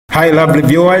Hi lovely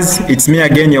viewers, it's me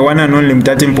again, your one and only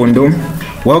Mutati Mpundu.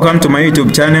 Welcome to my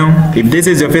YouTube channel. If this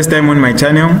is your first time on my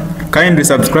channel, kindly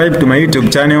subscribe to my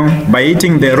YouTube channel by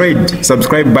hitting the red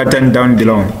subscribe button down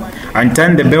below and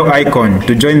turn the bell icon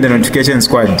to join the notification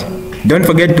squad. Don't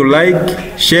forget to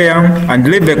like, share and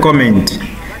leave a comment.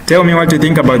 Tell me what you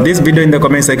think about this video in the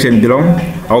comment section below.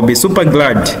 I'll be super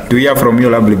glad to hear from you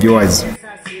lovely viewers.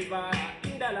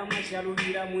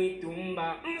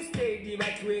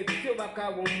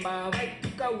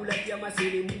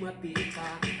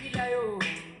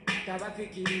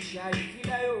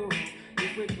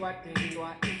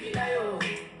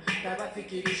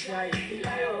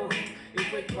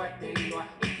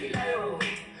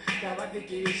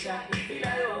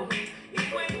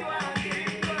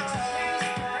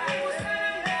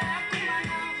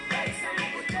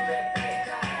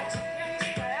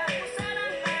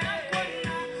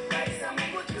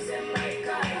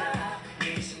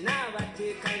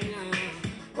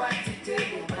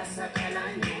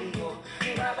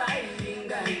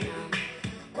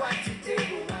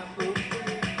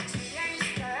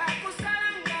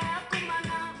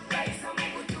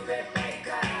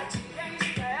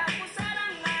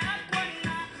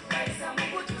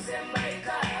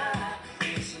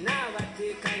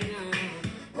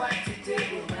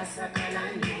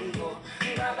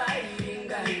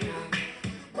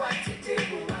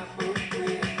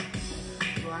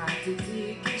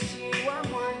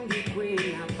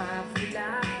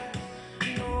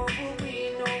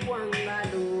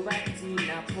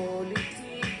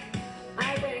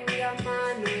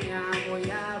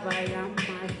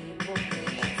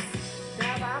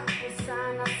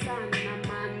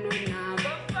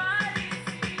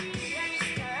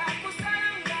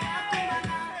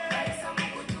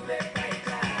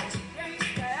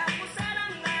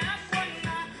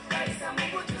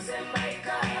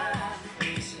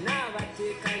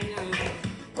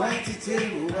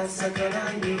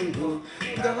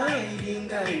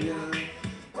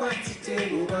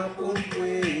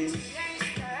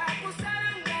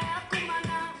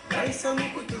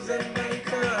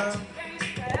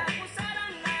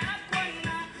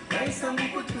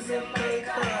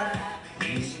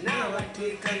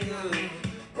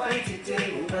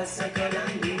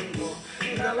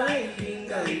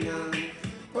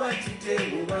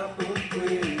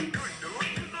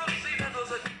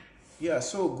 Yeah,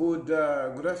 so good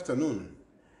afternoon.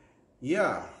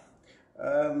 Yeah,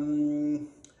 I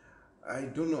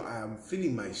don't know, I'm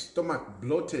feeling my stomach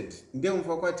bloated.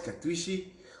 Ndemva kwati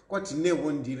katwishi kwati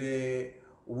newondire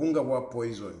ubunga wa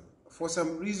poison. For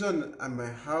some reason,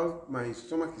 my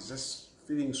stomach is just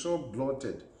feeling so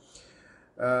bloated.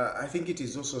 I think it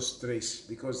is also stress,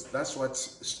 because that's what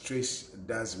stress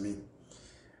does me.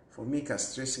 For me,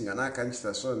 stressing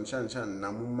anakanchita so nchan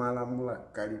namumala mula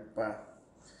kalipa.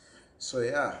 So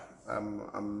yeah,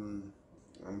 I'm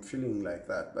feeling like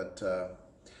that, but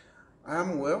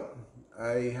I'm well.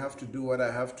 I have to do what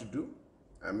I have to do.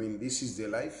 I mean, this is the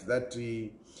life that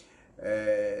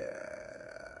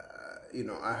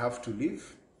I have to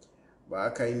live.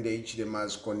 But each them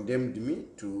has condemned me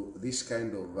to this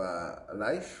kind of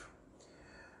life.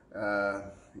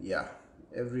 Yeah,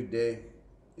 every day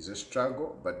is a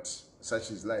struggle, but such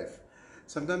is life.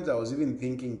 Sometimes I was even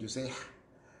thinking to say,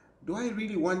 do I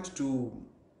really want to,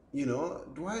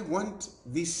 do I want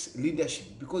this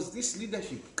leadership? Because this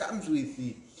leadership comes with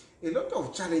a lot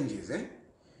of challenges, eh?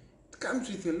 It comes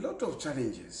with a lot of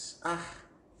challenges. I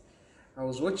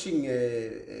was watching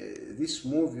this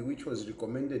movie which was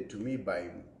recommended to me by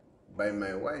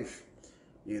my wife,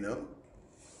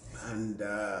 and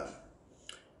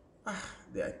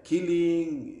they are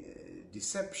killing,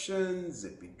 deceptions,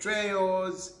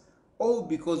 betrayals, all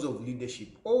because of leadership,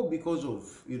 all because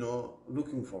of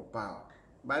looking for power.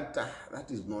 But that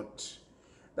is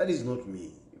not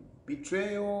me.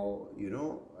 Betrayal,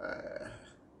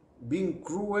 being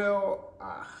cruel,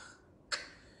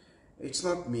 it's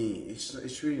not me.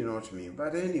 It's really not me.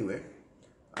 But anyway,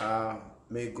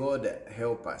 may God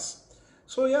help us.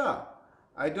 So yeah,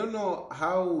 I don't know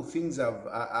how things are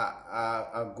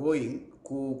going.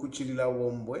 Kuchirila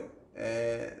Wombwe.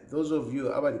 Those of you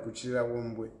abali Kuchirila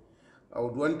Wombwe, I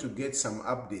would want to get some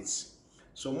updates.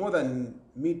 So more than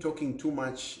me talking too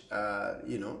much,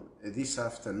 this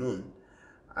afternoon,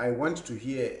 I want to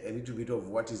hear a little bit of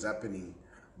what is happening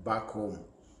back home.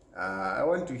 I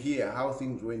want to hear how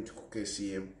things went to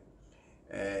KCM,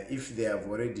 if they have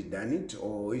already done it,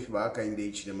 or if Baka in the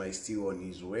HDM is still on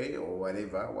his way, or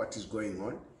whatever, what is going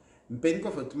on.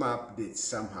 Mpeniko for updates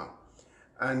somehow.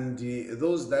 And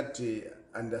those that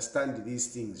understand these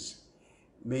things,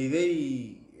 may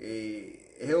they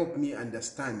help me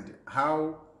understand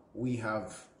how we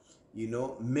have you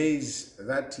know, maize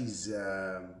that is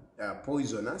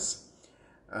poisonous,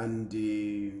 and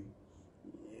you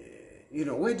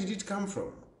know, where did it come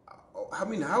from? I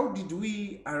mean, how did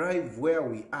we arrive where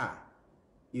we are?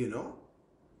 You know,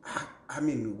 I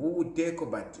mean, who would take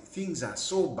over? Things are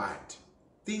so bad.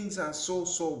 Things are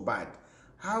so bad.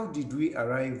 How did we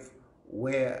arrive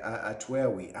at where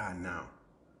we are now?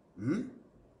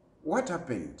 What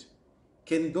happened?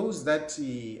 Can those that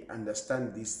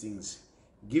understand these things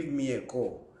give me a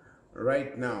call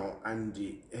right now and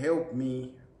help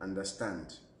me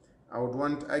understand?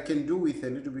 I can do with a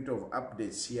little bit of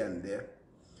updates here and there.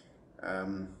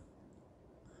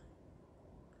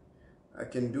 I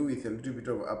can do with a little bit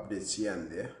of updates here and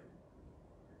there,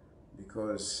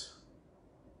 because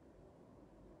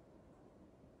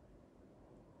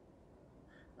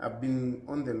I've been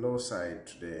on the low side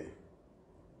today.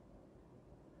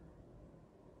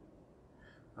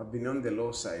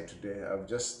 I've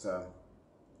just I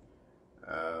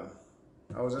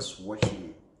was just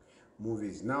watching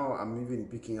movies. Now I'm even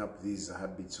picking up these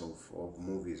habits of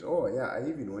movies. Oh yeah, I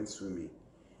even went swimming.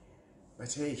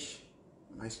 But hey,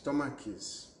 my stomach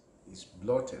is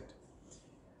bloated.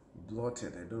 I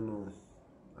don't know.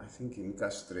 I think in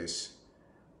stress.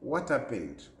 What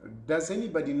happened? Does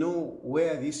anybody know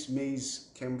where this maize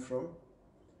came from?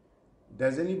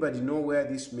 Does anybody know where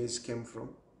this maize came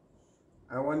from?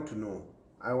 I want to know.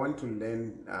 I want to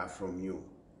learn from you.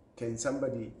 Can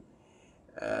somebody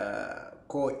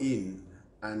call in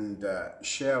and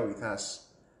share with us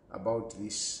about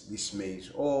this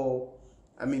maize, or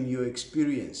I mean your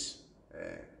experience?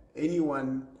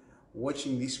 Anyone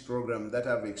watching this program that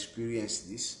have experienced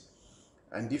this,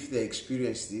 and if they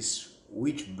experience this,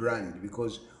 which brand?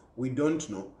 Because we don't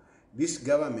know. This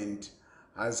government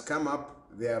has come up,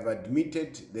 they have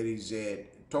admitted there is a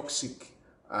toxic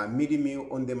mealie meal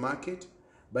on the market,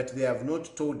 but they have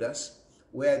not told us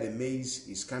where the maize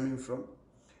is coming from.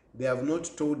 They have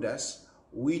not told us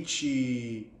which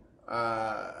milling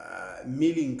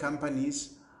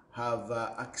companies have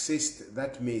accessed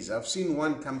that maize. I've seen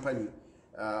one company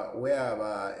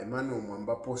where Emmanuel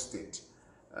Mwamba posted,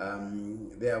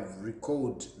 they have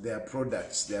recalled their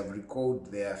products, they have recalled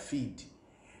their feed.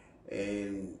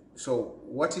 And so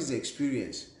what is the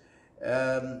experience?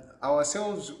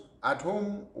 Ourselves at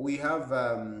home, we have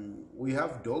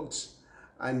dogs,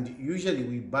 and usually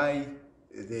we buy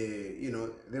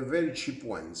the very cheap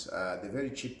ones, the very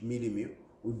cheap mealie meal.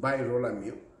 We buy roller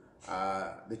meal,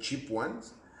 the cheap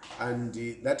ones, and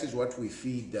that is what we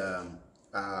feed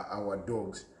our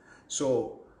dogs.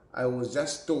 So I was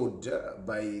just told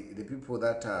by the people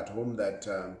that are at home that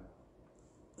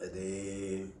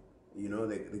the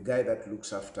guy that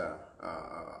looks after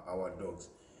our dogs,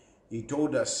 he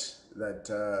told us that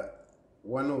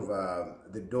one of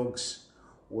the dogs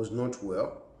was not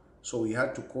well, so we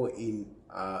had to call in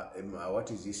a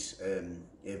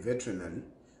veterinary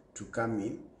to come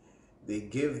in. They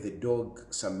gave the dog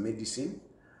some medicine,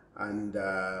 and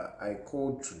I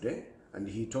called today, and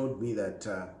he told me that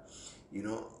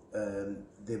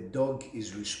the dog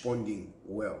is responding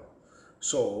well.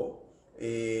 So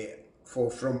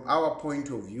from our point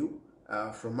of view,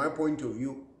 from my point of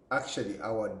view, actually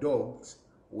our dogs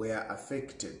were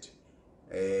affected.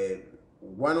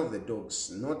 One of the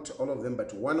dogs, not all of them,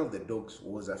 but one of the dogs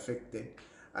was affected,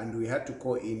 and we had to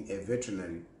call in a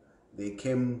veterinary. They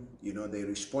came, they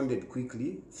responded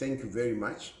quickly. Thank you very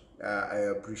much. I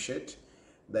appreciate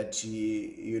that,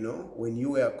 when you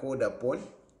were called upon,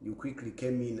 you quickly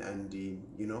came in and,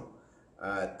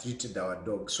 treated our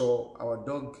dog. So our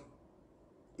dog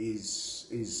is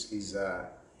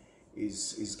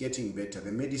getting better.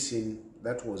 The medicine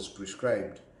that was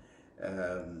prescribed,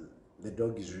 the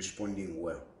dog is responding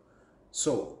well.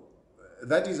 So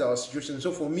that is our situation.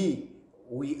 So for me,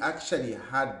 we actually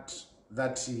had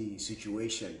that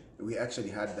situation.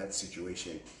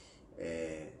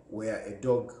 Where a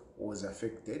dog was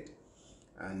affected,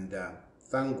 and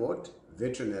thank God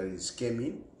veterinaries came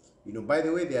in. By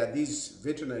the way, there are these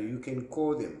veterinary, you can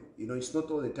call them. It's not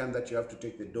all the time that you have to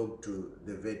take the dog to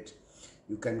the vet.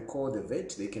 You can call the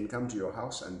vet, they can come to your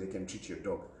house and they can treat your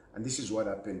dog. And this is what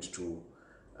happened to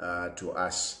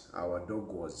us. Our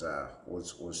dog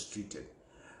was treated.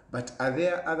 But are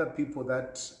there other people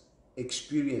that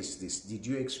experienced this? Did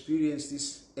you experience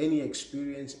this? Any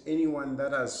experience? Anyone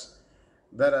that has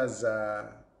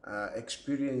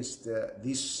experienced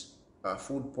this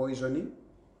food poisoning?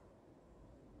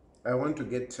 I want to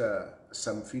get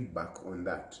some feedback on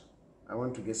that. I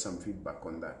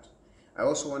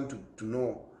also want to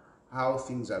know how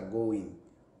things are going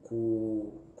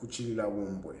kuchilila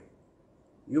Wombwe.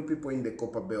 You people in the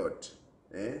Copper Belt,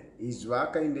 Is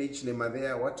Waka in the Ichlema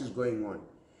there? What is going on?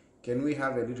 Can we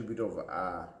have a little bit of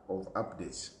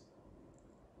updates?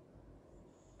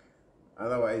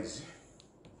 Otherwise,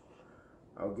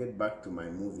 I'll get back to my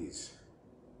movies.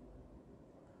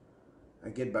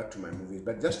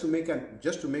 But just to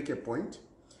make a point,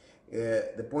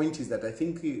 the point is that I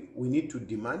think we need to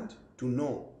demand to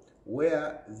know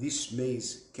where this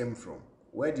maize came from.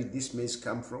 Where did this maize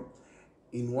come from?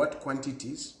 In what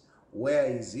quantities? Where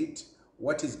is it?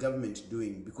 What is government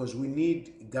doing? Because we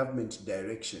need government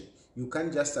direction. You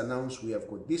can't just announce we have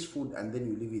got this food and then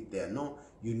you leave it there. No,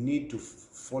 you need to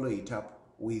follow it up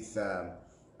with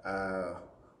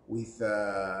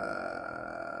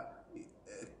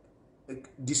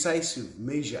decisive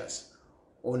measures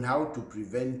on how to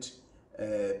prevent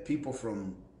people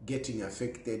from getting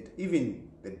affected, even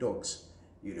the dogs.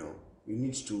 You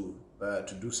need to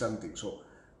do something. So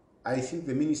I think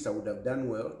the minister would have done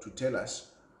well to tell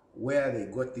us where they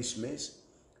got this maize.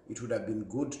 It would have been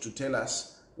good to tell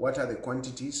us what are the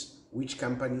quantities, which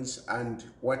companies, and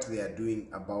what they are doing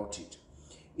about it.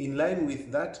 In line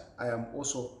with that, I am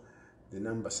also the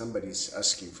number. Somebody is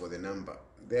asking for the number.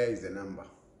 There is the number.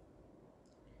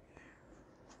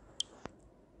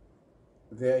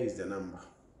 There is the number.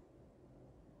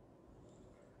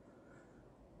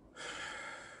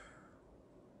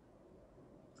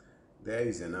 There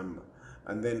is the number.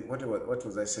 And then what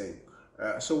was I saying?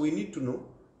 So we need to know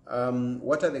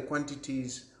what are the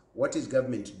quantities, what is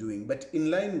government doing. But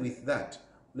in line with that,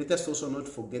 let us also not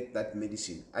forget that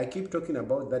medicine. I keep talking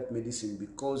about that medicine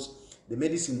because the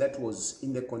medicine that was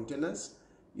in the containers,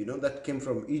 that came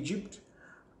from Egypt,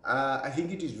 I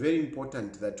think it is very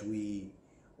important that we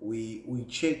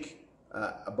check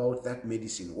about that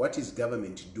medicine. What is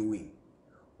government doing?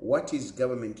 What is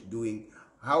government doing?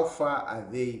 How far are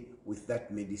they with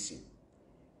that medicine?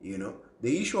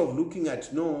 The issue of looking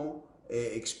at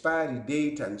expiry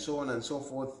date and so on and so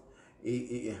forth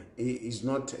is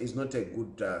not a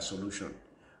good solution.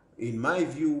 In my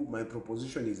view, my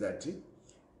proposition is that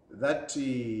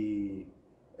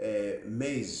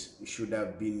maize should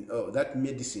have been, that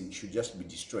medicine should just be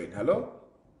destroyed. Hello?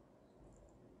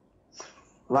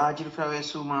 I'm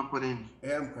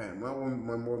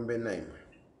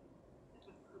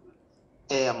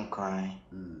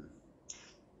crying.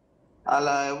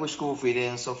 I wish go for the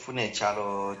answer for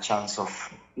nature chance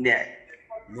of yeah.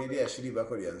 Maybe I should be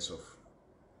back on the answer.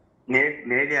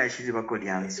 Maybe I should be back on the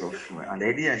answer. And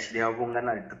maybe I should have one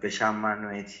to pesha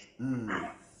manuet.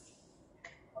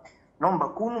 Number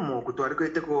kuno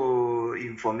kutoa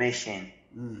information.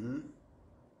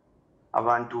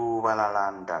 Abantu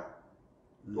balalanda.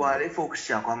 Tuare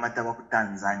focus kwa mataba ku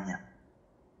Tanzania.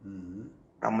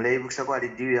 Kamulei bukisha kwa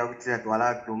radio ya kutira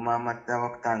twala tuma mataba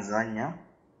ku Tanzania.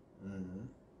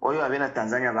 Oyo abena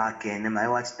Tanzania bakene maye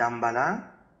wachitambala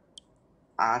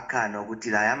akano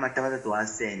kutira ya mataba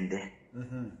twasende.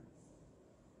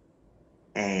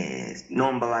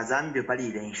 Nomba bazambye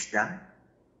pali lenshita.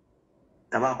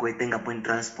 Taba kwetenga point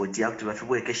transport ya kuti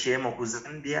bafibwe keshemo ku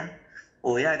Zambia.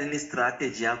 Oya ni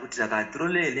strategy ya kutira ka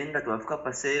trole lenga twafika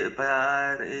pa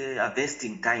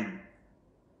harvesting time.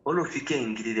 Olo fike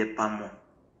ingirire pamo.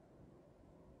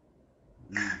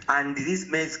 And this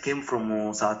maize came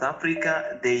from South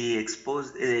Africa. They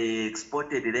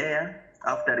exported there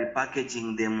after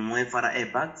repackaging them for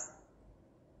bags.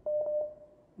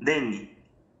 Then,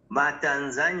 but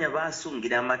Tanzania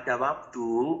basungira mataba up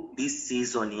to this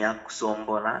season ya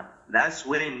kusombola. That's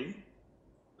when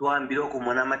tuambiro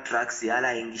kumona matracks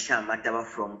yala ingisha mataba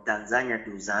from Tanzania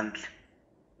to Zambia.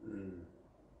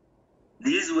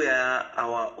 These were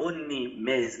our only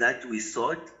maize that we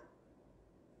sought.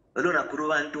 Olona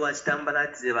kurubantu wachitambala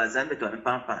tize bazambe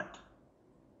twamipampa.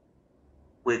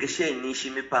 Wekeshe nishi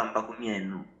mipampa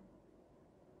kumienu.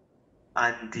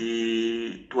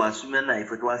 Anti tuasumia na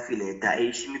ifo tuafileta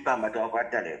ishi mipampa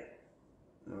tuakwatale.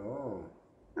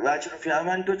 Wachurufia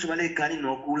abantu chumale kani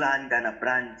nokulanda na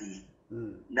brandi.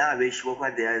 Na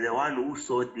weshwokwa they are the one who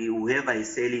sought whoever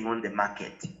is selling on the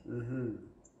market.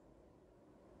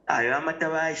 Ayo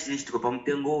amataba ishi tukopa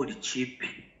mtengo uli cheap.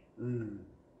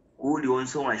 Uli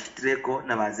onso washitreko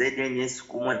na bazede nyesi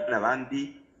kumwa na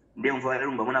bambi nde mvale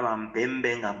rumba muna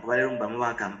bampembe nga mvale rumba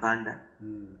mwa kampanda.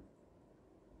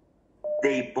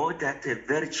 They bought at a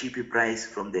very cheap price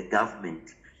from the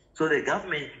government. So the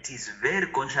government is very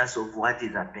conscious of what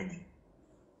is happening.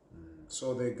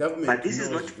 So the government. But this is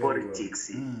not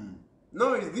politics. Well.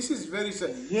 No, this is very. Yes.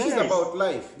 This is about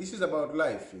life. This is about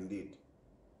life, indeed.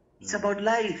 It's about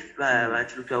life.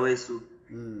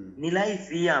 Ni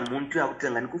life ya muntu ya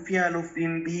kutanga nikufia lo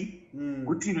fimbi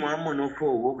kuti mwamo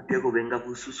nofo wo kuteko benga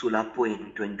kususula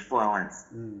point 24 hours.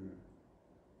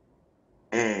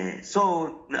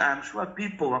 So I'm sure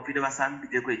people wapire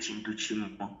basambideko ekintu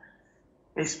kimu,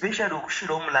 especially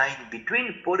okushira omuline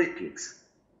between politics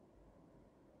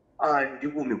and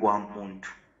ubumi bwa muntu,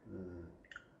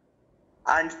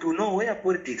 and to know where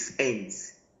politics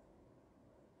ends.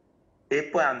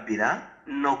 Epambira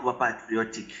nokuba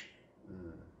patriotic.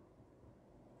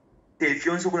 If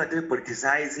you want to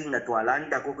politicizing at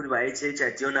Walanda, Kokuba HH,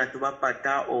 Tiona,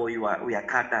 Tubapata, or you are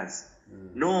cutters.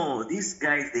 No, these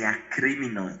guys, they are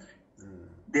criminals.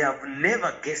 They have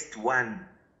never guessed one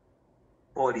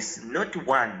policy, not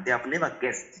one. They have never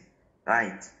guessed,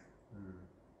 right?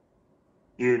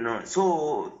 You know,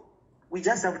 so we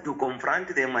just have to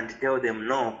confront them and tell them,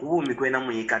 no,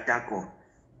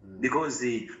 because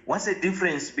what's the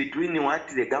difference between what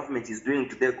the government is doing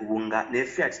today, Kubunga,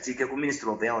 the Minister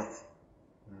of Health?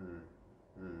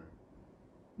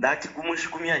 That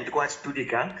Kumushikumia and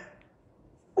Kwatudika,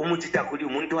 Umutita Kudi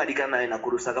Muntu Adikana and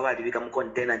Kurusaka become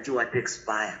container to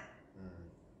expire.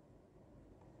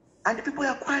 And the people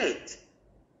are quiet.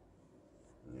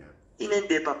 In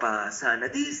a papa, son,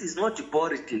 this is not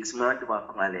politics, man.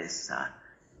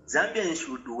 Zambians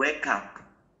should wake up.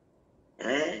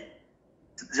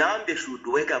 Zambia should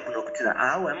wake up.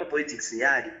 I'm a politics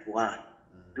yard.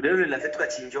 Today, we'll have to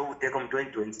change over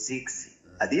 2026.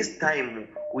 At this time,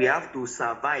 we have to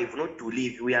survive, not to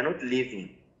live. We are not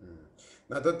living.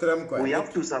 We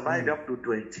have to survive up to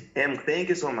 20. Thank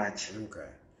you so much. Okay.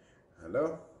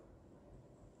 Hello?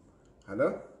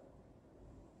 Hello?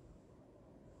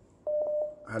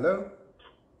 Hello?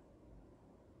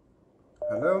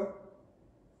 Hello?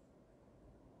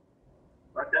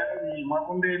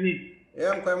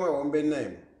 Yeah, I'm coming on my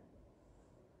name.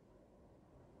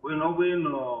 We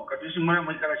know, Katishima,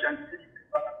 my Karashan.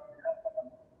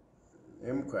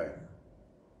 Okay.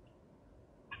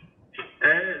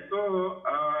 So,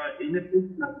 in a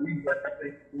place like we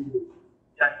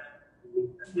chat,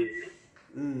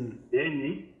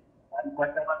 then, and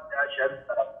whatever I shall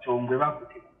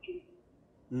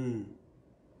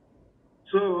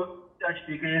so, that's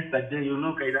yesterday, you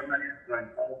know, Kaidama restaurant.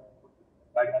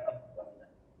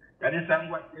 That is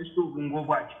somewhat just to go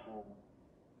watch for.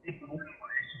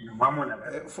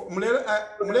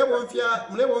 Mle wonfia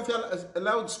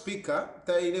loudspeaker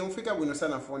ta ile mfika bwino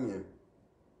sana phone ye.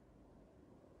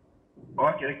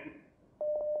 Okay.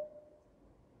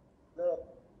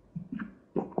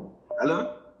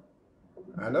 Hello?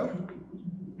 Hello?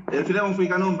 File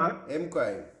mfika nomba?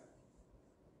 MKI.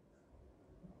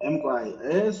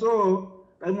 So,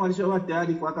 kaimu alishawa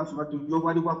tayari kwa kasuma tujio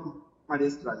kwa kwa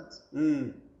restaurant.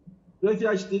 If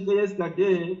you take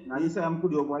yesterday, Nisa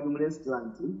Amkudi over the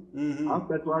restaurant,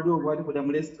 after 12 over the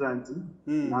restaurant,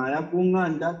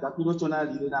 Nayakunganda, Takuchona,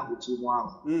 Language.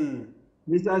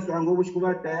 Mr. Sango, which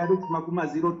cover tired of Makuma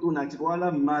 02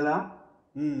 Natuala Mala,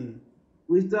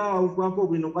 with our Wako,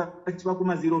 we know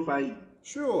Makuma 05.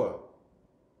 Sure.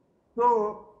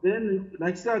 So then,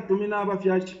 like that, to me now,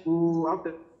 after I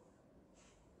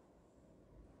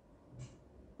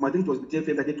think it was the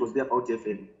TFM that it was there about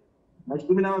TFM.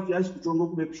 Mashikumi na wafiashi kuchongo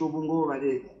kumepishobungo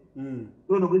wale.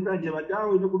 So no kwitanje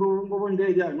batao ino kubungo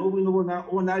ndeja no bwino bona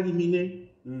onali mine.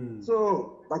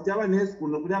 So bataba nesku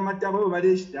no kunya mataba yo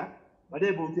baleshita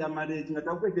bale bomfya maleji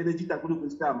ngatakwetele chita kuli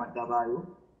kusta mataba yo.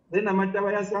 Then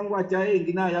amataba yasangu achaye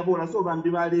ngina yabola so bambi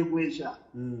bale bwesha.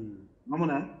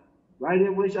 Mamona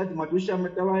bale bwesha timatusha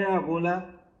mataba yabola.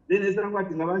 Then esangu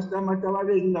ati ngabashita mataba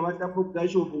be ngabatapo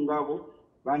kasho bungabo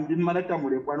bambi malata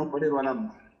mule kwano kolelwa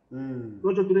lamba.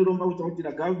 Toto tuliromba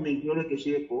utawutira government yoleke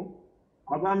sheko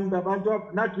abantu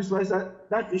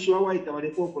that issue waita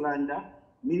baleko kulanda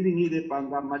mili ngile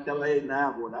panga mataba na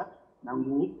yabola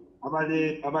nangu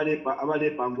abale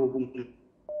pango buntu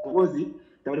kozi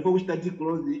tabaleko kushitati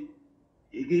close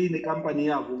igi ne company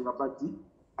yabo ngapati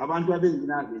abantu abengi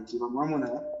nage chiba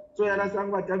mwamona so yala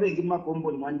sangwa atabengi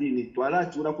makombo mwandini twala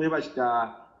chura kweba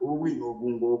shita ubwino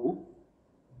bungobu.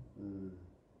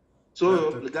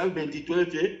 So the government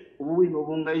itwefe ubwino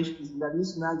bunga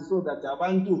ishinganisina so that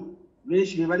abantu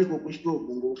beshi bali kokushito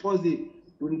bungo kozi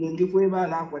tuligengi kweba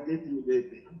la kwa tete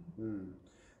mbebe.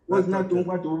 Kozi na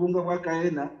tungwa tubunga kwa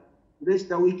kaena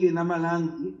resta wiki na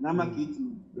malangi na makiti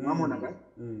mamona ka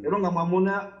eronga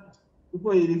mamona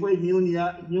uko ilifo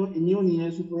immune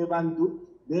yesu kwa bantu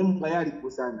dem bayali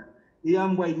kusana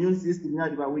iyambwa immune system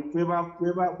yali ba kweba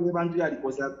bantu yali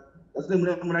kosa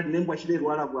asile mura nembwa shile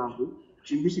rwala bwangu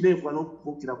chimbishile kwa no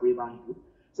kukira kwa bantu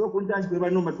so kuntanji kwa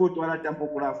no foto wala tampo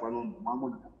kula kwa no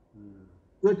mamona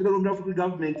so tilo mra fuku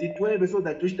government itwebe so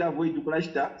that tushita avoid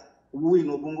kulashita ubuyi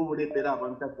no bungo bole pera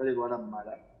abantu kale rwala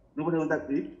mara no bole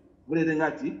ndakri bole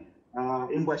ngati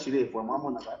embwa shile kwa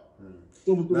mamona ka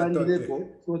So mutulangirepo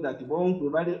so that bonke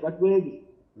bale batwege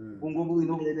bungo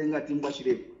bwino bulenga timbwa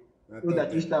shirepo so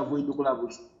that we start avoid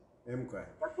kulabusa. Emkwa.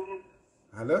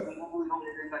 Hello?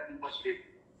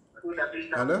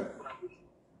 Hello?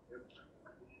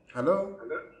 Hello?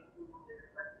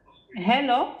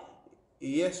 Hello?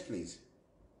 Yes, please.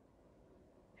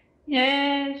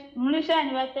 Yes,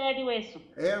 mulishani batali wesu.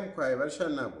 Emkwa,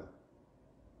 bashanabo.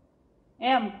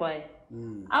 Emkwa.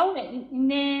 Au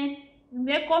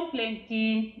ne complaint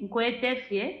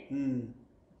nkwetefye.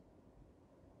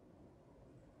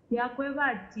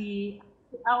 Yakwebati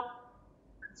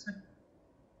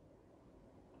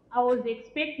I was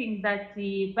expecting that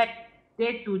but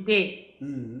day to day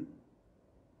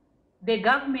the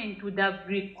government would have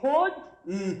recorded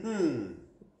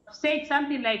said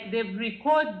something like they've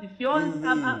recorded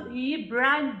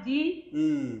brandy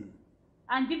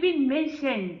and even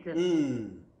mentioned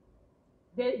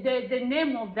the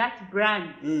name of that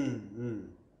brand.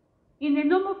 In a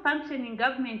normal functioning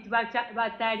government,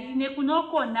 batali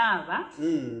nekunoko nava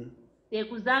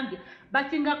Zambia,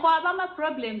 but in the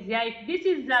problems, yeah, if this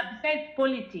is besides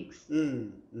politics,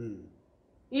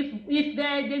 if they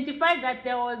identify that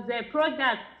there was a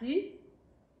product,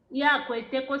 yeah,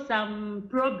 kweteko some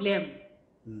problem,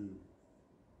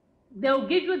 they'll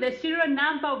give you the serial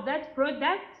number of that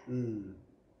product.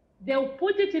 They'll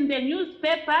put it in the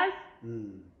newspapers.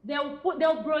 They'll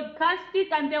broadcast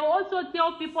it, and they'll also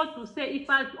tell people to say, if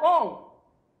at all,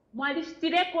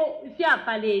 mwalishtireko ifya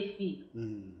palefi,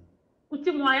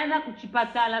 kuti mwayana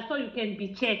kuchipatala, so you can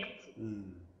be checked.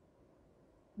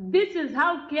 This is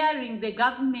how caring the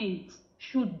government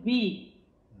should be.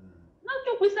 Not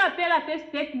to kwisa pela first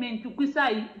statement, to kwisa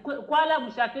kwala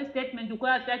musha first statement, to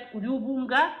kwala first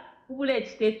kuliubunga, kubule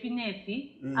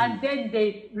chitefinefi, and then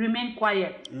they remain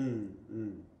quiet.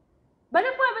 But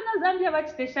if we have no Zambia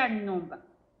station number,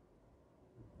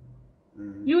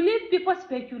 you leave people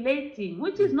speculating,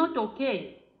 which is not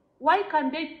okay. Why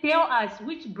can't they tell us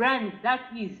which brand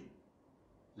that is?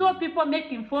 So people make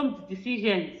informed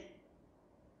decisions.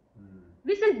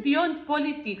 This is beyond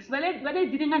politics.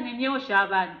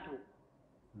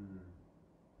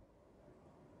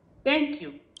 Thank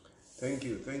you. Thank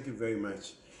you. Thank you very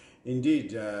much.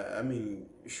 Indeed, I mean,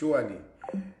 surely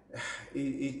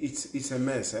it's a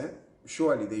mess, eh?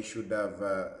 Surely they should have,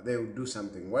 they will do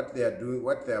something. What they are doing,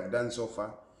 what they have done so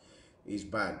far is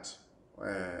bad.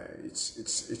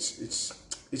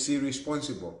 It's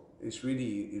irresponsible. It's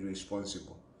really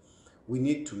irresponsible. We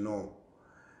need to know.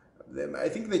 I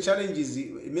think the challenge is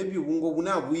maybe if you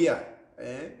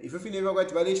never got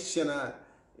validation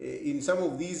in some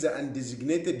of these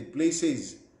undesignated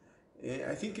places,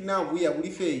 I think now we are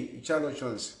with a challenge.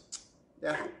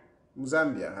 Yeah,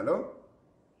 Zambia. Hello.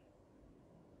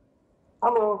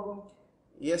 Hello.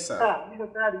 Yes, sir.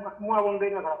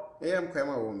 Yeah, I'm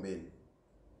coming Wombeni.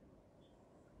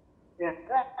 Yeah.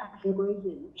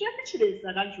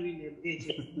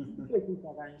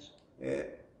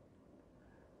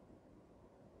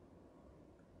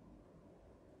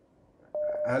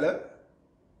 Hello?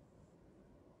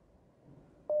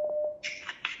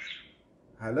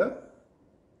 Hello?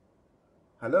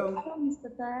 Hello? Hello, Mr.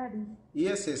 Tayari.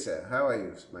 Yes, yes, sir. How are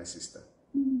you, my sister?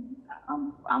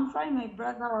 I'm fine, my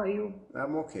brother. How are you?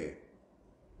 I'm okay.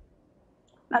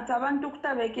 Natabantu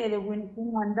kutabekele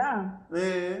kwinkumanda.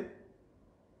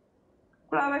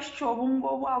 Kulaba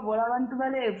shobungo bwabo labantu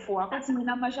balefu akati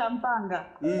mina mashampanga.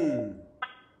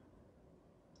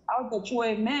 Out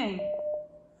chweme.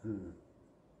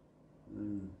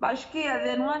 Bashkia,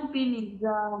 then one thing is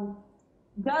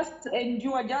just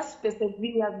endure, just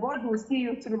persevere. God will see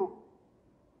you through.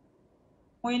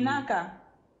 Moinaka.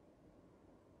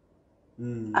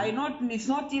 I know it's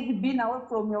not easy being away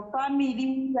from your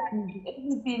family and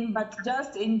everything, but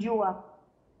just endure.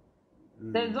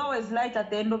 There's always light at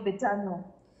the end of the tunnel.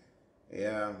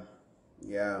 Yeah,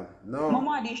 yeah, no.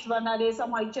 Mama adishwanalesa,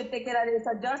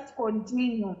 maichetekeralesa, just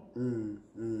continue.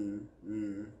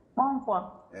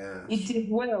 Yeah. It is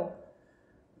well.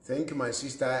 Thank you, my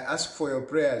sister. I ask for your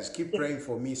prayers. Keep praying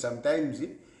for me. Sometimes,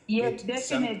 yes,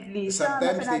 definitely.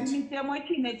 Sometimes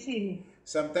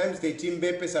they team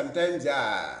bepe. Sometimes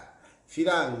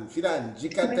filan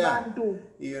jikata.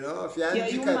 You know, filan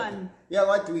jikata. Yeah,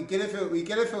 what we can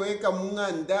weka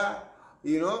munganda.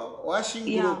 You know, washing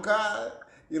kuruka.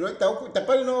 You know,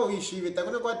 tapali no ishi.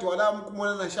 Takuna kwa tuwala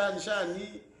mkumona na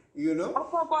shani. You know? You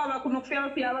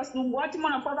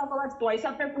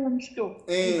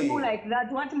do like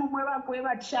that. What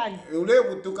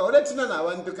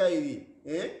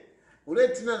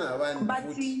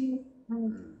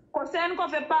Kosen ko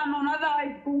fe pano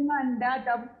otherwise kunganda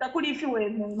takulifiwe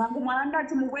mangu mwanda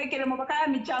timugwekele mabakaya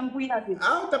michangu yake.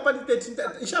 Utapati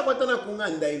 13 ishakwatana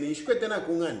kunganda ine ishikwetana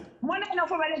kunganda. Mwana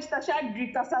inafo bale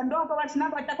chitashadrika sandoko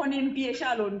batinaba takone mpie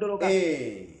shalo ndoloka.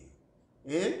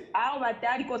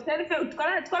 Batari ko selfe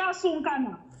tukala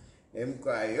sunkana.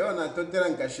 Yo natotera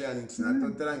nkashanti.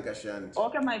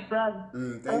 Okay, my brother.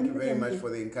 Thank you very much for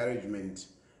the encouragement.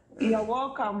 You're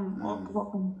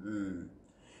welcome.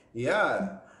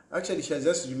 Yeah, actually she has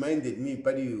just reminded me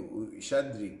Paddy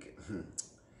Shadrick.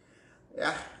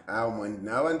 Yeah, I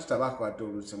want to tabako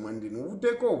atoluse mwandini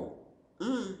uteko.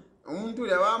 Umuntu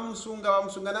ya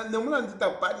wamusunga na mulandi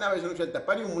tapali na wazino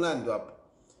tapali umulando hapa.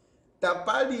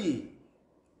 Tapali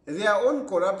their own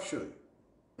corruption.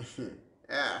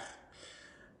 Yeah.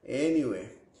 Anyway,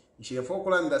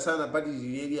 shirefokulanda sana Paddy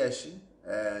Zirieliashi.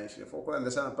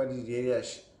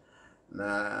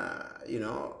 Na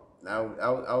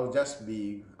I'll just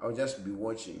be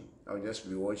watching.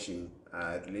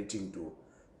 Relating to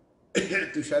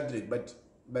to Shadrach, but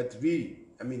really,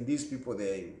 I mean, these people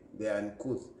they are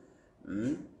uncouth.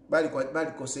 Bali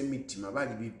kose mitima,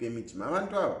 bali bipe mitima.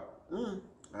 Abantu hao.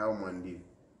 How mandi.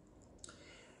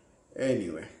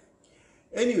 Anyway,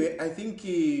 I think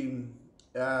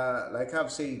like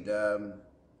I've said,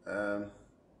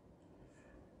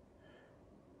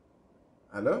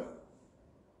 Hello,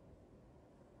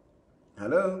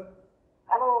 Mr.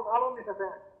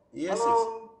 Sen. Yes,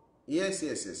 Hello. Yes.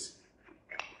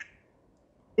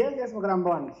 Yes,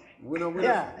 Mugambon.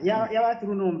 Ya watu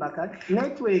runumbaka.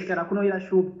 Network la kuno ila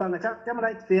shubu panga. Chama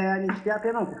light fair ni chia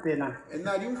pena kupena.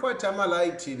 Na limfwa chama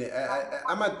light ne.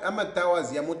 Ama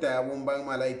towers ya muta ya bomba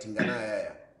ma light ngana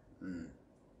ya.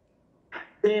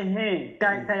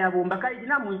 Ya bomba kai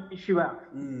dina muishiba.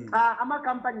 Ama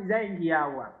company zaidi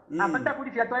yawa. Apata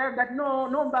kulifia toya that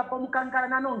no mbapo mukankala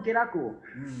na nonkelako.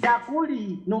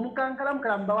 Yakuli no mukankala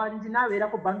mkalamba wanji nawe la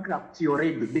ko bankrupt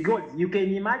already, because you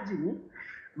can imagine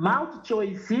Mount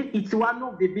Choice, it's one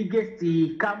of the biggest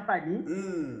company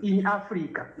in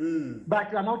Africa.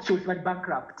 But Mount Choice was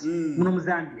bankrupt. Muno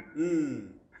Zambia.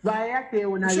 Bayate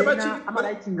onalena ama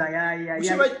lightinga ya.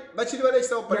 Bachili wale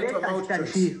isa operate wa Mount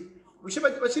Choice.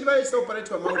 Bachili wale isa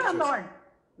operate wa Mount Choice.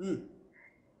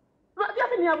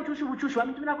 Vipi ya buchushu wa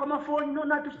mtu na kwa phone no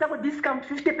na tushitako discount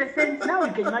 50%. Now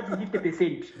you can imagine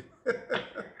 50%.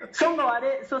 So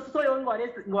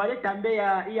ngwale tambe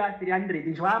ya 300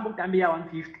 njwambo tambe ya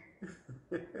 150.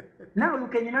 Now you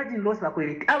can imagine loss la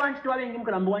kweli. Abantu wabengi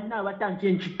mkalambo wana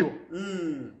batanke nchito.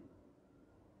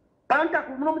 Panta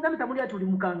kumuno mtambi tamuli atuli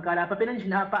mukankala apapena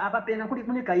njina apapena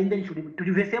kuli kainde nchuli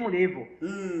tulivese mu level.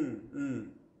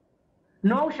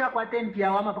 No ushakwa tempi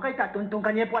ya wama paka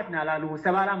itatontonka nyepo atina lalu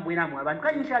sabara mbwena mu abantu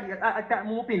kai nshali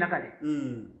mupina kale.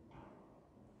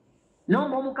 No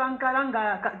mukankala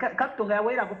nga kapitonga ya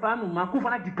wera kupanu makufa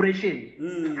na depression.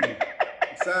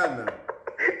 Sana.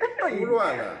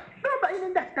 Ulwala. Baba ile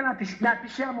ndakana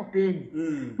pishamo peni.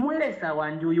 Mwelesa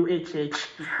wanju uyu HH.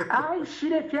 Ai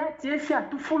shire fyatesha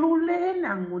tufulule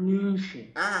na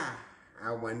ngunishe.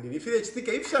 Awandini file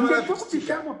chitika ifshamala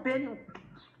pishamo peni.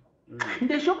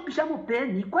 Ndesho pishamo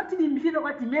peni kwati limifiro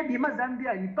kwati maybe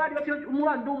mazambia ni pali wapi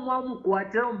umulando mwa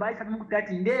mukwatero mbai sabi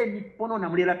mukutati ndeni pono na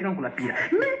mulela pira nkulapira.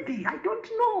 Maybe I don't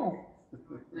know.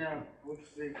 Yeah, we'll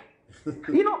see.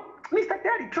 You know, Mr.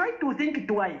 Terry, try to think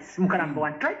twice,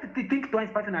 Mukarambo, try to think twice,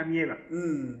 partner Miera.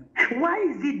 Why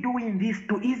is he doing this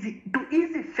to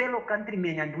easy fellow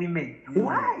countrymen and women?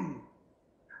 Why?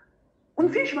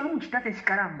 Unfish Mamuchate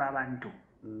Shikaramba Bantu.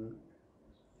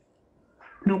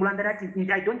 No,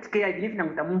 I don't care. I believe in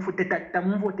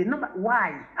Tamunfote. No, but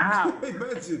why? How?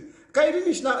 Imagine.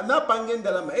 Kairish na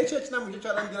pangendalama. HH na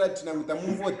mchalandira tina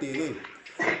mutamunfote.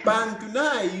 Bantu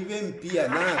na even pia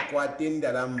na kwa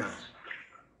tendalama.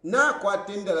 Na kwa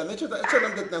tendalama. Echo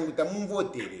langa tanguta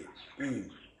mumvote.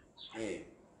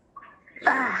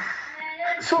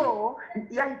 So,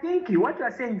 I think what you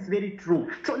are saying is very true.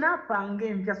 So now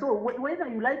pangem. So whether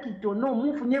you like it or no,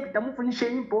 move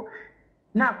nishe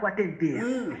na kwa tempia.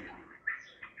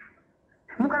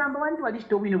 Mukaramba wantu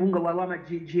walishito wino bunga wawama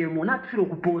GMO na tufilo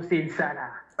kupose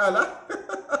nsala. Ala?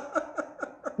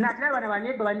 Na tila wana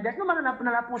waneba wanida sino mana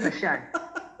na posa shani.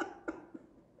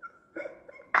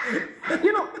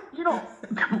 You know,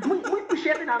 mwipu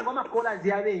shepi na ngoma kola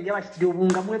ziyawe inge wa shitio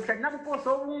bunga mwepu na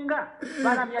kuposo bunga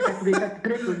wana miyata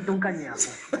tuleto nitonkani yako.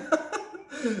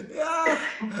 Yeah,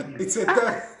 it's a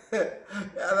tough. Yeah,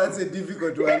 that's a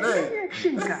difficult one.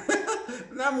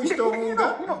 Na mushto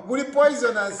bunga, buli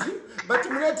poisonous, but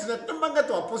muleti na tumbanga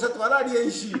to aposa to alali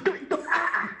enshi.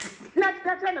 Na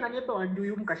tatana na nyeto wandu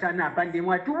yu mkashana pande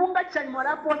mwa tuunga chani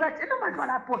mwala posa, eno matu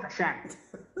wala posa shani.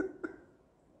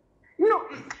 You know,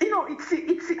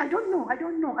 it's I don't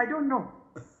know.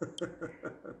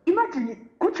 Imagine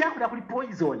kuchakula kuli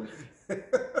poison.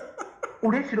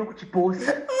 Ulefiro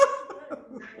kuchiposa.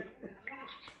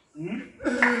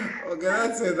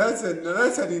 Okay,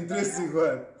 that's an interesting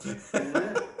one.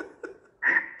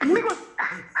 Because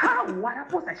how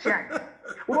wanaposa shani?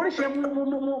 Unaonesha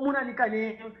munanika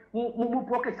ne mu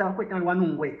pocket za kweta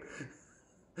wanungwe.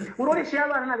 Unaonesha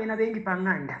abana bena bengi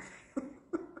panganda.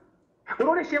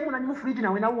 Unaonesha muna ni fridge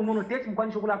na wena unono tete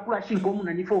mkwani chokola kula shingo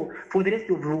muna ni for the rest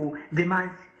of the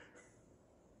month.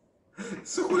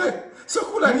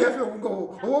 Sokula ni afya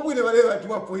ngo. Obwile bale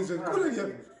batu wa poison. Kula ni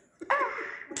afya.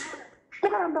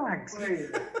 Kukalamba wanti.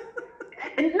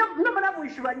 No mana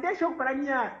muishwa ndesho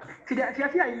kuparania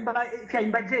fia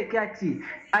imba jeke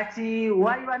ati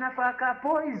wali wanafaka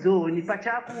poison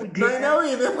pachaku di. Na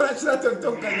wewe imefanya chila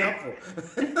tontonka nyapo.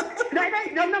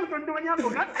 Na mtonto nyapo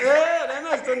ka?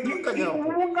 Na tontonka nyapo.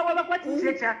 Unga wala kwa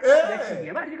chichecha.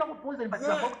 Bali kama poison basi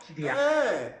kwa kuchidia.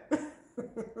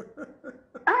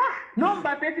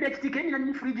 Nomba pefire chitikeni na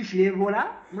ni fridge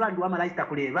shirevola mulandu wa malaika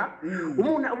kuleva.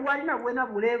 Umuna wali na wena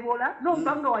bulevola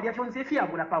nomba nga wali atonse fia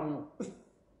bula pamu.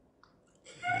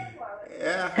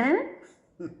 Yeah.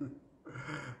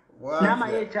 Wow. Nama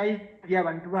HIV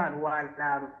abantu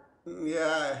balwala.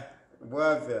 Yeah.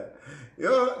 Bwafya.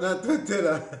 Yo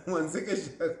natutera mwanzike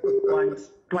shako.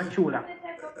 Twachula.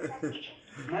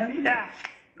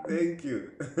 Thank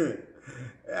you.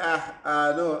 Yeah,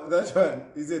 no, that one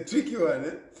is a tricky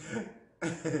one.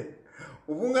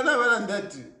 Ubunga na wana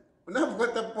ndati.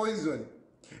 Unafuata poison.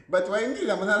 But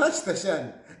waingira mwana lachita shani.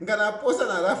 Ngana posa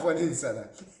na rafu waninsala.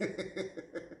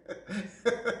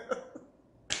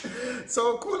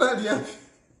 So kula liafi.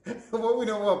 What we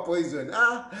know about poison.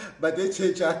 But they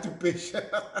change to pesha.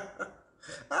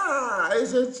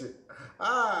 Echeche.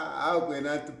 How can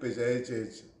I to pesha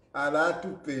echeche? Ala to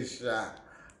pesha.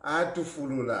 To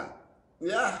fulula.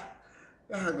 Yeah.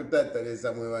 Kutata le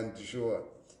somewhere want to show.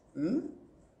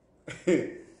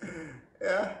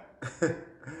 Yeah.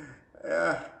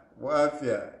 Yeah.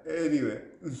 Wafia. Anyway.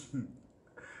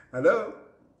 Hello?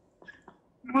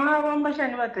 Mwabamba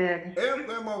shani batayari.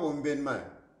 Mwema womben man.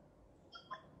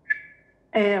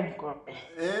 Mkope.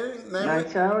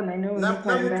 Nachao na ino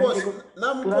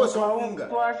namposo unga.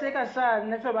 Tuwaseka sana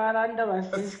nefe baranda ba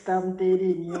system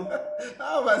teri niyo.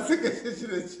 Baseka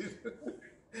shishiro.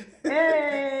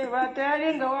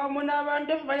 Batayari nga wamuna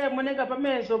abantu bale muneka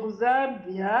pameso ku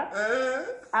Zambia.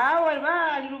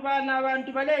 Bali lubana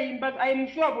abantu bale imba I'm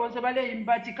sure bonse bale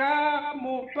imba tika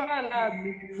mu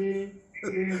parliament.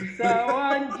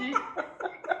 Sawanji.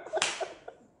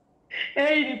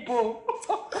 Nipo.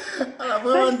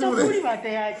 Kuli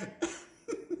batayari.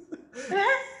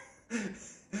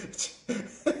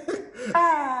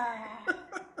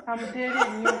 I'm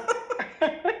telling you.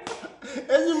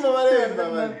 Enyumba balemba.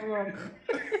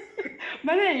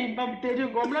 Balemba mteri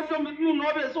ngo mlaso muno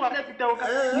obeso ale kutauka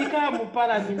nika mu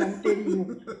parliament mteri.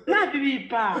 Na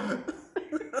bibipa.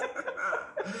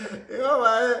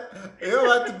 Yo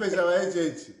watu pesha wa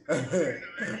echechi.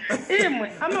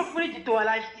 Imwe amafuriji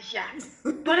towalashtisha.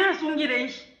 Twanasungire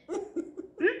ishi.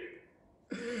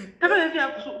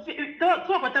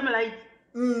 Kwa tamalaiti.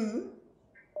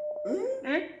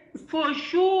 For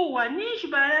sure, nishi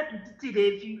bara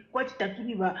tutitirevi kwa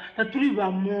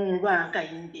taturiba mo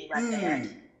bakainde batayari.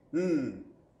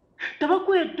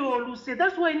 Tabakwetoluse,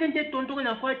 that's why nende tonto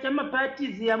na kwa chama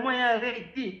parties ya moya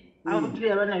ready.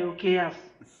 Awutire abana yokeafu.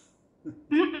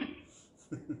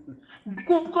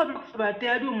 Kwa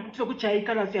batayari umuntu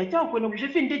kuchayika la fya cyangwa kwene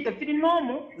bushefi ndeta fili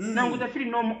nomo nangu ta fili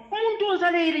nomo umuntu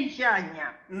ozale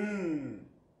irishanya.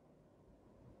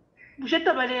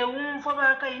 Busheta bale umfa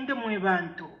bakainde mu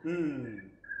bantu.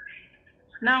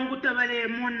 Nangu tabale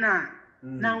mona.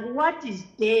 Nangu what is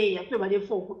there ape bale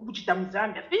fo kuchita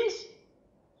muzambia fish.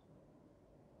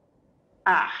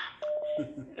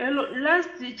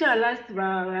 Last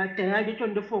ba tayari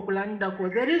tondo fo kulanda ko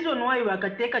the reason why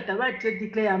wakateka tabate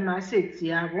declare my assets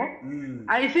yabo.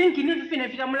 I think ni fine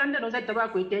fika mulanda no za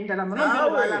tabako etenda la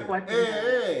mano wala kwata.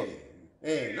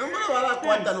 Nomba wala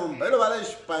kwata nomba elo wala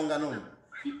ishpanga nomba.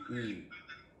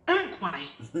 Kwai.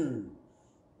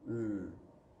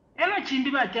 Ela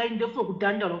chindi batainde fo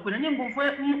kutandalo kona nyengomfo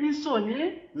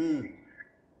insoni.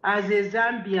 As a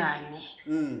Zambian.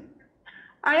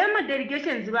 I am a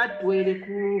delegations batwere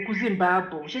ku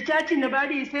Zimbabwe. Shechachi ne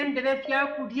bali isendele fya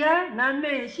kudya na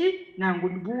meshi na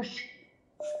ngubushi.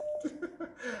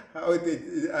 How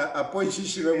a point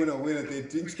shishiro muno wena they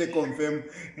didn't they confirm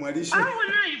mwalisha.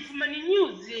 Wana ifumani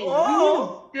news. News.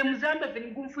 The Mozambique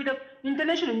ngumfuida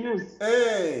international news.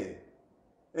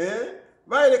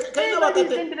 Baile kaina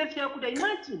bakate. Sendele fyakulya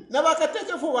imagine. Na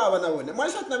bakateke fu baba nawone.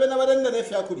 Malisha tunabena barenda ne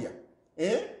fyakulya.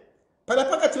 Pala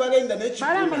pakati bagenda ne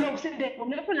chipuna. Balamba no kusende,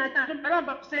 umefuna ata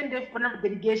balamba kusende kuna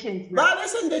delegations. Bale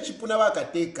sende chipuna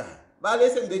bakateka. Bale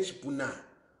sende chipuna.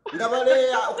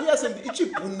 Ngabale okuya sende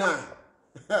ichipuna.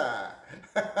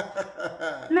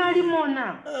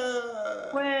 Nalimona.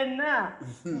 Kwena.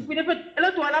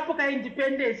 Ela twalapo ka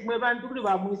independence mwe bantu kuli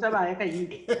bamwisa baya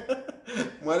kayindi.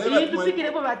 Mwaleba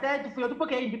tusikire bo bataye tufuyo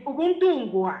tupoke indi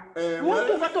ubuntungwa.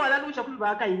 Muntu batwala lusha kuli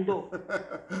baka indo.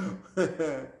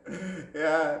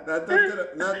 Yeah,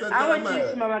 natata awa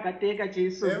Jesu mabakateka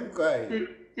Jesu. Emkwai.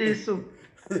 Jesu.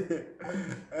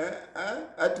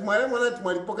 Atumwale mwana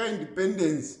tumwalipoka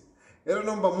independence. Ero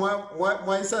nomba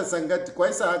mwaisa sangati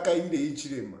kwaisa haka inde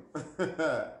ichirema.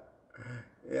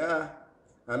 Yeah.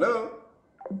 Hello?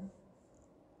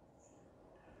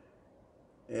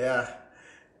 Yeah.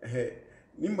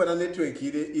 Nimba na network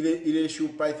ile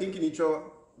shupa. I think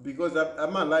nicho because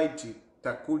I'm a light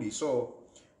takuli, so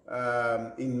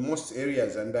in most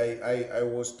areas, and I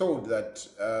was told that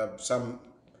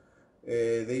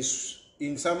there's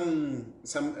in some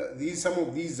of these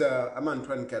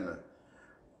Amantwan Kana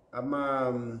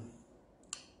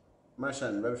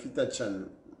Mashan Bafita Chan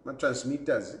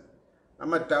transmitters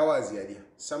towers yadi.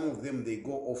 Some of them they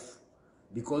go off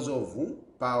because of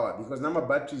power, because number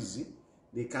batteries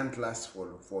they can't last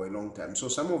for a long time. So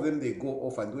some of them they go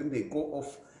off, and when they go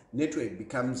off, network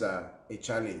becomes a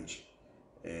challenge.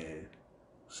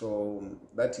 So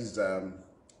that is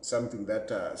something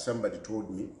that somebody told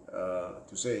me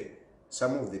to say.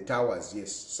 Some of the towers,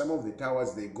 yes, some of the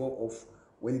towers they go off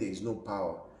when there is no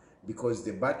power, because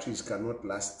the batteries cannot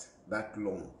last that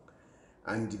long,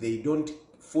 and they don't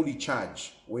fully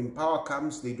charge. When power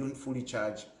comes, they don't fully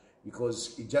charge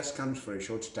because it just comes for a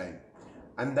short time.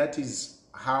 And that is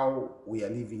how we are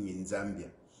living in Zambia,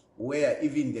 where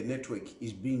even the network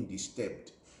is being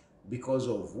disturbed because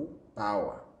of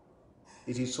power.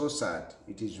 It is so sad.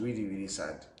 It is really, really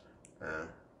sad.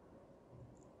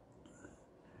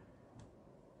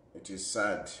 It is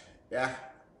sad. Yeah.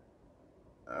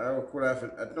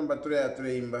 At number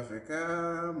 3 imba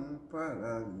feka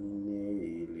mpala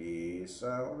nile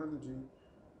sawandi.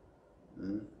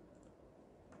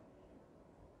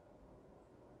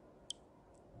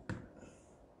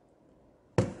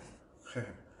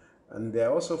 And they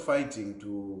are also fighting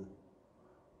to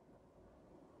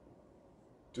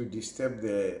disturb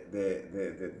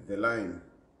the line.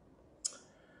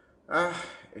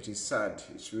 It is sad.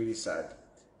 It's really sad.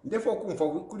 Therefore,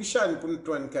 kulishani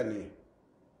kunutwankane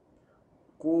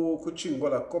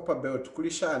kuchingola copper belt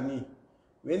kulishani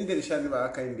wenderishani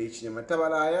bakainde ichinyama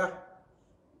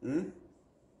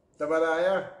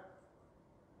tabalaya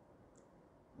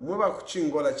muba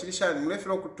kuchingola chilishani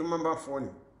mulefera kutuma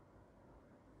mafoni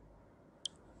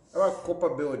aba copper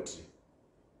belt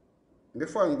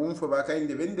ndefo ngumfo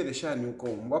bakainde wenderishani uko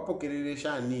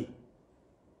mwapokeleleshani.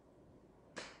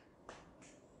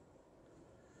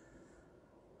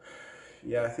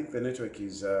 Yeah, I think the network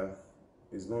is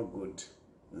not good.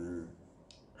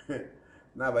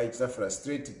 Now it's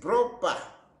frustrated proper.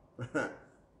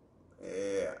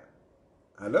 Yeah.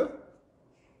 Hello?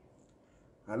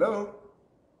 Hello?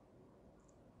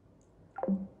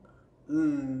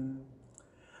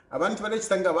 Abantu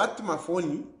balechitanga batu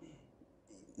mafoni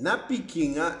na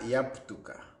pickinga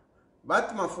yaptuka.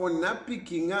 Batu mafoni na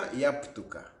pickinga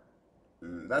yaptuka.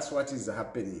 That's what is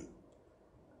happening.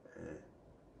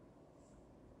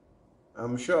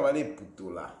 I'm sure wale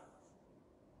putula.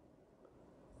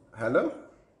 Hello?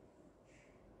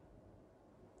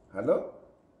 Hello?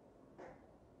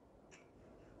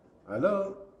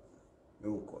 Hello?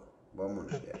 Yuko. Bomo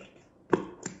na ya.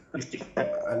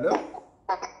 Hello?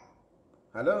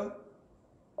 Hello?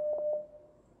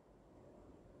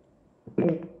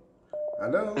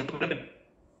 Hello?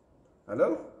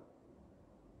 Hello?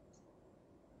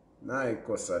 Na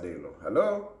iko sadilo.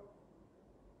 Hello?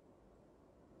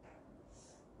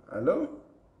 Hello?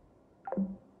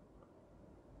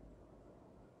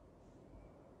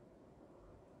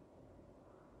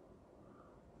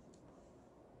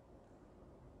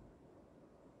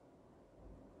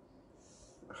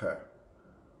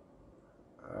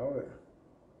 Awe.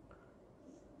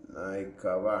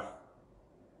 Naikawa.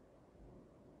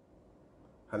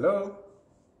 Hello?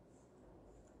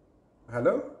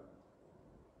 Hello?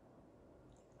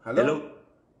 Hello? Hello.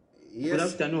 Yes. Good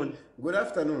afternoon. Good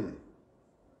afternoon.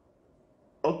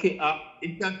 Okay,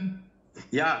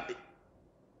 yeah.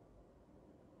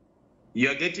 You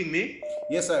are getting me?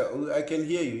 Yes, I can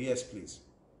hear you. Yes, please.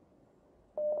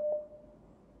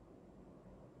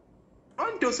 I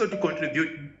want also to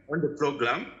contribute on the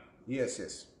program. Yes,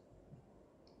 yes.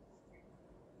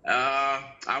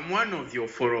 I'm one of your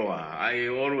followers. I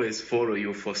always follow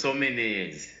you for so many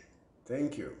years.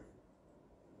 Thank you.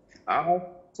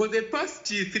 For the past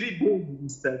 3 days,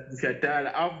 Mr.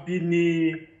 Katal, I've been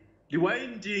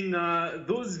rewinding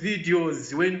those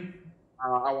videos when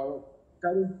our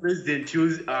current president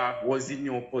was in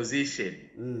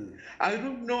opposition. I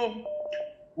don't know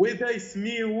whether it's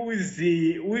me who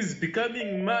is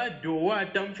becoming mad or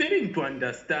what. I'm failing to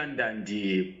understand and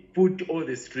put all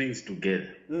the strings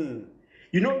together.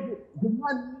 You know, the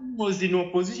man who was in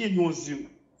opposition was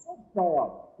so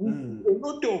powerful. A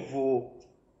lot of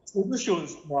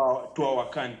solutions to our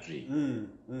country.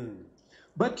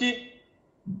 But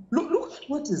look at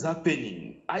what is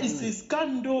happening. I see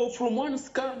scandal from one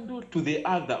scandal to the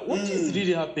other. What is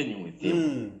really happening with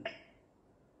him?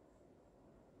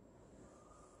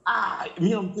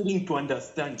 Me, I'm failing to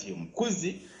understand him because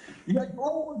you had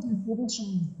all the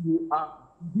solutions to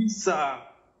this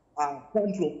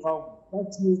country of power.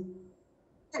 But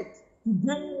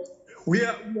today we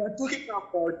are talking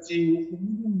about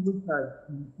Mutati.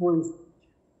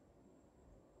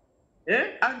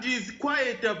 And he's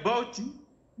quiet about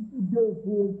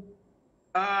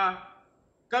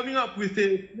coming up with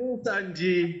a place and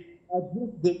address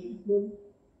the people.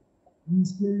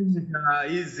 He's saying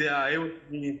he's health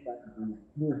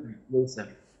minister.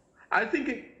 I think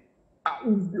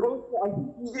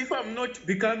if I'm not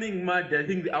becoming mad, I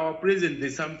think our president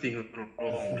there's something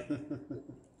wrong.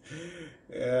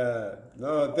 Yeah.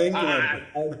 No, thank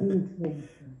you.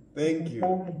 Thank you.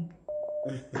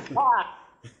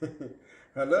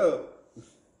 Hello.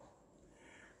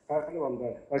 Hello, I'm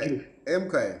there.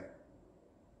 MK.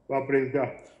 Well,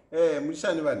 President. Hey,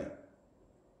 Mushani Bani.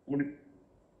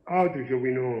 How do you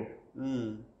know?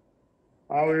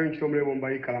 How are you going to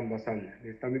buy Kalambasan?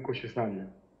 The Tamiko Shan.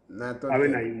 Nato.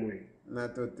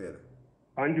 Nato.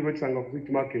 And you got some of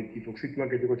the market, if you sit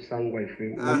market, you got some wife.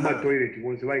 Namma toilet, you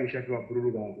want to buy in Shatu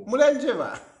Apuru.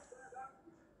 Mulanjeva.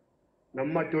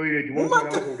 Namma toilet, you want to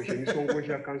buy in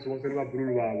Shatu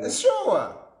Apuru.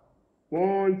 Sure.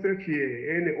 One here,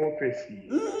 any office,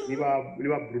 Liva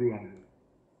Brua.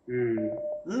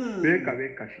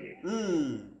 Beka Fee.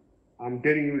 I'm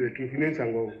telling you the truth. Finance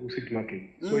and go city market.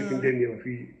 So it's in the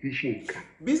fishing.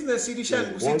 Business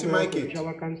edition city market.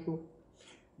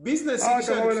 Business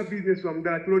edition. Business from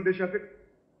that. Told the chef.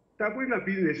 Tapu na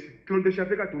business. Told the chef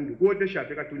katundu. Go the chef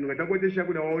katundu. Tapu the chef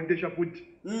na all the chef put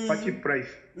for cheap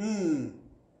price.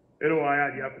 Ero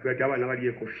waya dia kupeta wana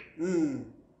wali coffee.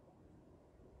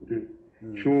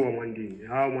 Sure Mwandini.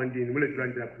 How Mwandini mule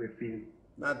tulanda kufini.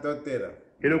 Na totera.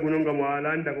 Ero kunonga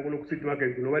mwalanda kuno city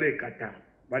market kuno wale kata.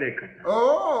 Balekata.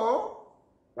 Oh.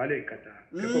 Balekata.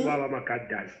 Eko baba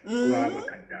makadas. Baba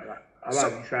makadala.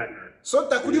 Ababisana. So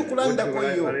takuli ukulanda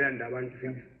kwa hiyo. Balenda abantu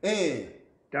fingi.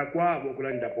 Takwa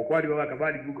bokulanda ko kwali baba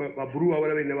kabali baburua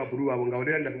wala bene baburua bonga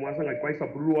olenda kumwasanga kwaisa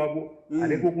burua wabo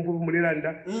aleko kumfu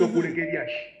mulenda so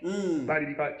kulekeriashi. Bali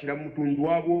bika kila mutundu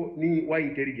wabo ni wa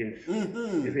intelligence.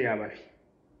 Efe yabafi.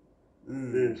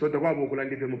 So takwa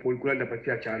bokulanda pe mupoli kulanda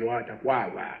patia chano hata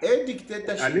kwaba.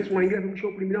 Dictatorship. Unless mwaingia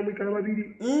kumshopu limina mwikala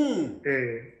babiri.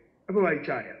 Hapo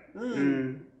waichaya.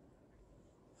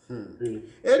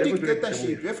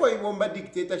 Dictatorship. Befo ibomba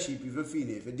dictatorship ife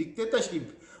fine. Dictatorship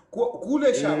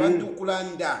kule shabantu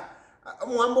kulanda.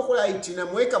 Mwambo kula itina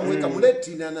mweka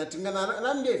muletina na tingana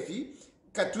nandefi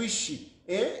katuishi.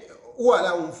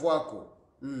 Uwala umfu wako.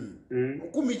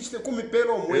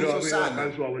 Kumipelo mwezo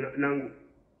sana. Nangu.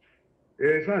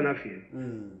 Sana fie.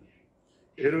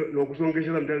 Ero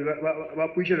lokusongesha mtaza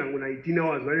bapuisha nangu na 18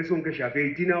 hours wale songesha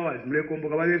 18 hours mle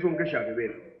komboka wale songesha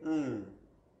bebela.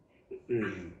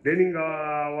 Then inga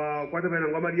wa kwata bana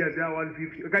ngoma dia za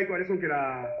 150 kai kwa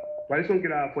wale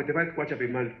sonkera 45 kwacha per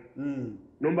month.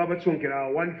 Nomba ba sonkera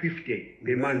 150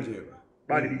 per month.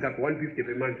 Bali bikako 150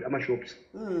 per month ama shops.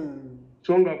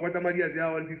 Songa kwata madia za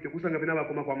 150 kusanga bina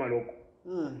bakoma kwa maloko.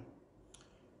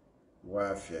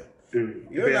 Wafya.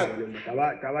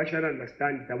 Tabashara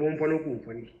understand tabompa no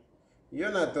kumfani.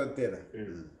 Yona totera.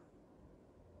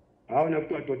 Hao na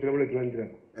kwa totera mule tulandira.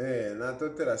 Na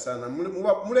totera sana.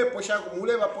 Mule poshako,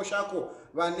 mule ba poshako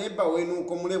vaneba wenu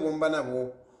ko mule bomba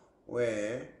nabo.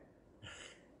 We.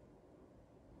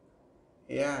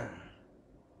 Yeah.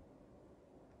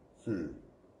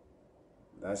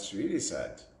 That's really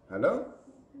sad. Hello?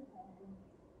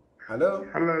 Hello?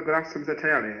 Hello, good afternoon, Mr.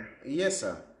 Tayali. Yes,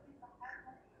 sir.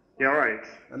 You're right.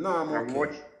 No, I'm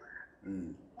okay.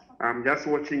 I'm just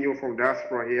watching you from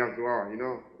diaspora here as well. You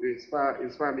know, you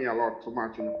inspire me a lot, so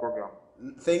much in the program.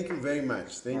 Thank you very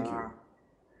much. Thank you.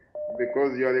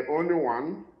 Because you're the only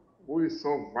one who is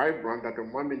so vibrant at the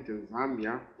moment in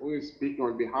Zambia, who is speaking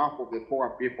on behalf of the poor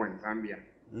people in Zambia.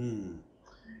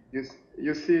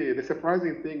 You see, the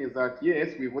surprising thing is that,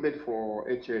 yes, we voted for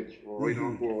HH, or, you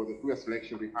know, for the previous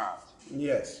election we had.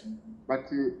 Yes.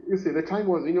 But you see, the time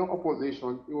was in your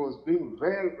opposition, it was doing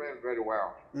very, very, very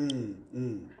well.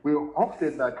 We hoped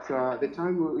that the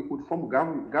time we could form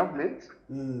government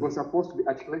was supposed to be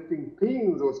articulating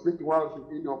things or speaking while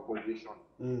in your opposition.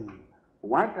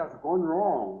 What has gone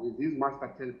wrong with this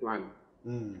master 10 plan?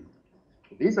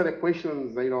 These are the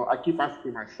questions that, you know, I keep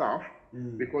asking myself,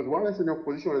 because while in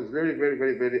opposition is very, very,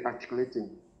 very, very articulating,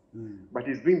 but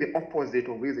it's doing the opposite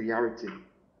of his reality.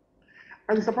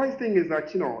 And the surprising thing is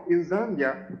that, you know, in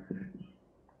Zambia,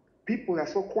 people are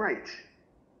so quiet.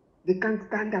 They can't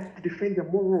stand up to defend the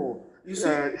moral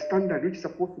standard which is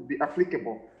supposed to be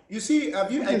applicable. You see, I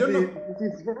don't know.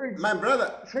 It's very, my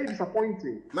brother, it's very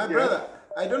disappointing. My brother,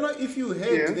 I don't know if you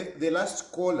heard the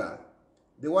last caller,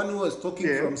 the one who was talking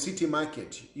from City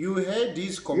Market. You heard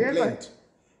his complaint,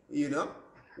 you know?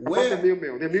 Where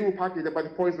the meal party about the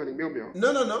poisoning meal.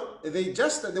 No. They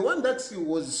just the one that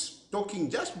was talking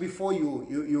just before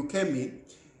you came in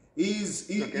is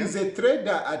a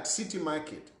trader at City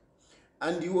Market,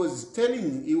 and he was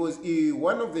telling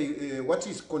one of the what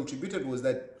he's contributed was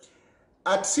that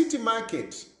at City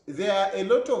Market there are a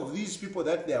lot of these people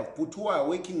that they have put who are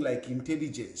working like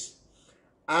intelligence,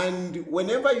 and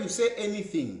whenever you say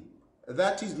anything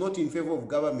that is not in favor of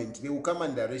government, they will come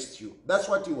and arrest you. That's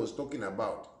what he was talking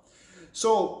about.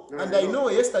 So, and I know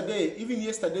even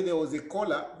yesterday, there was a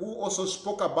caller who also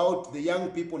spoke about the young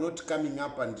people not coming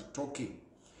up and talking.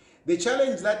 The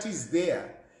challenge that is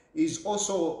there is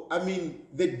also, I mean,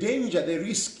 the danger, the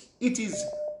risk. It is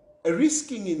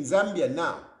risking in Zambia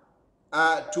now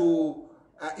to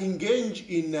engage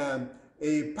in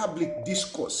a public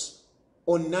discourse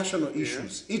on national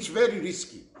issues. It's very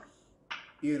risky,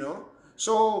 you know.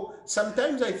 So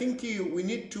sometimes I think we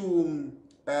need to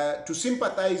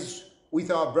sympathize with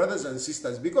our brothers and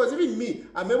sisters, because even me,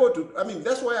 I'm able to, I mean,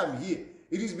 that's why I'm here.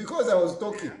 It is because I was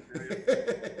talking.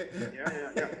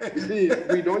 You see,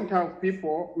 we don't have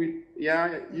people, you're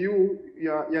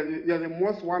the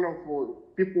most wonderful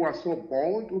people who are so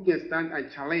bold, who can stand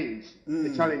and challenge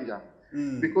the challenger.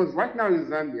 Because right now in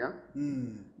Zambia,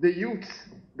 the youths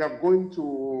that are going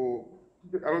to,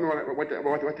 I don't know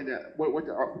what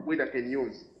way they can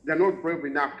use. They're not brave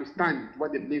enough to stand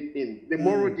what they believe in. The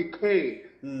moral decay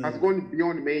has gone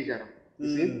beyond measure.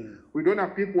 You see, we don't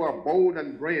have people who are bold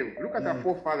and brave. Look at our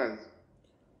forefathers.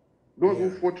 Those who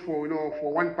fought for,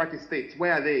 for one-party states.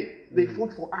 Where are they? They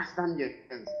fought for us Zambians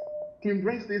to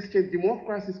embrace this change.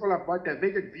 Democracy is all about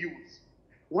divergent views.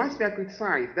 Once we are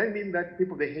criticized, that means that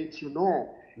people they hate you.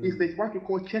 No, it's what we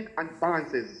call check and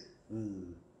balances.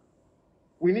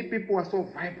 We need people who are so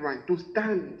vibrant to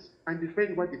stand and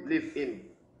defend what they believe in.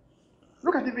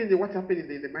 Look at even what's happening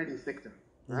in the mining sector.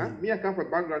 Me, I come from a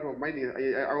background of mining.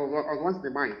 I was once in the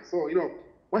mine. So,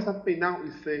 what's happening now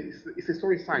is a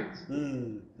story site.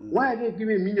 Why are they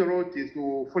giving royalties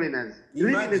to foreigners?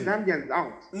 Leaving the Zambians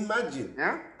out. Imagine.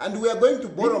 And we are going to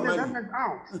borrow money. The Zambians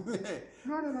out.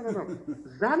 No.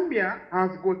 Zambia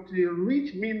has got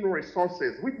rich mineral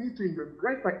resources which need to be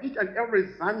embraced by each and every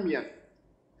Zambian.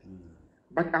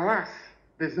 But alas,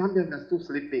 the Zambians are still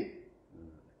sleeping.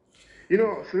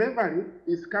 Slavery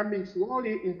is coming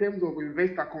slowly in terms of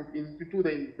into the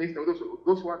investor,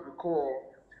 those what we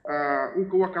call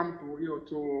who come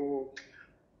to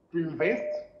invest,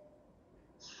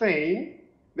 saying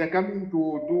they're coming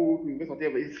to invest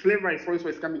whatever. Slavery is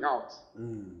also coming out.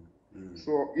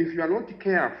 So if you are not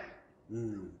careful,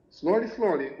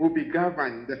 slowly we'll be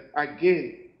governed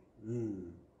again.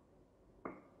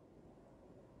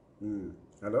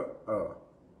 Hello? Oh.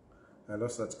 Hello,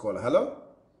 such caller. Hello?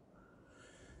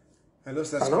 Hello,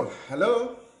 such caller.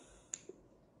 Hello?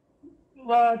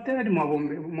 Tell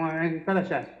Mwabombe.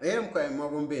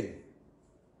 Mwabombeni.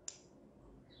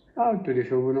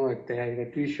 Tulishobono watayari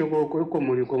tulishobo ko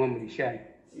muri ko mulishani.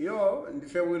 Yo,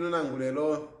 ndife bwino nangu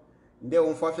lelo nde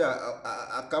umfafya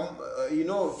akam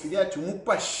filia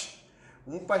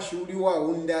tumupashi uli wa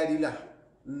undalila.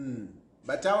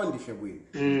 Batawo ndife bwino.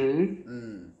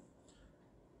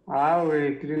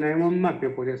 Awe tulinaimo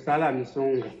mapepo ya sala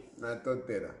misonga.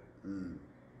 Natotera.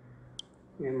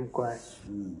 Mkwasi.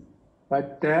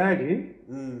 Batari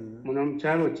muno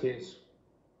mchalo cheso.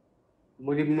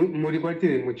 Muri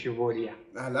kwatiri muchivoria.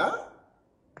 Ala?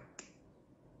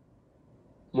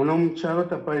 Muno mchalo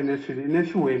tapari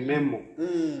nefiwe memo.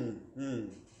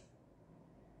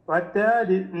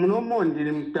 Batari muno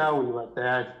mondiri mtauni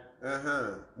batari.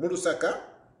 Murusaka?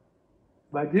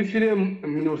 Badifire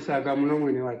Musaka muno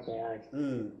mwene watayari.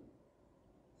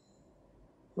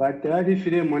 Watayari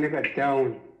fire moneka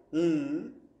town.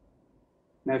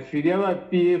 na filia ba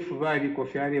PF bali ko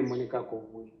fyale monika ko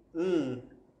bwe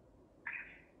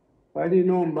bali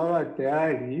nomba wa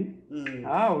tayari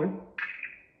awe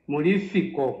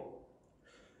mulifiko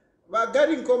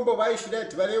bagari nkombo baishira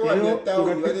ati balewa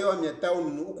mya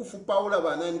town ukufupaula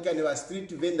banani kane ba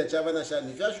street vendor chavana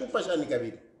shani fyashupa shani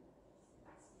kabiri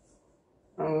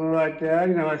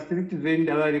tayari na ba street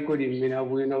vendor bali ko limina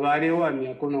bwino balewa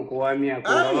mya kono ko wamya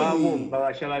ko babo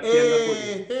babashala pyanga ko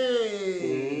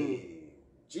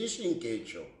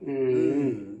chishinkecho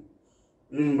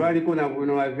bali ko na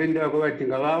bwino ba vendor ko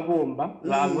batinga babomba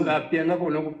babapyanga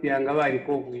kono kupyanga bali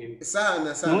ko bwino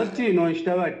sana noti no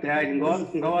shitaba tayari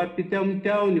nga wapita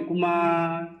mtown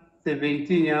kuma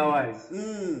 17 hours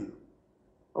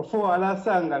ofo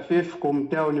alasanga fef ko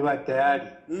mtown ba tayari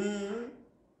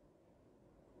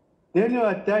then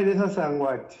watayari sasa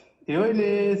ngwati iyo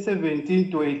ile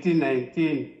 17 to 18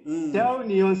 19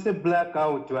 town yonse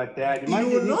blackout wa tayari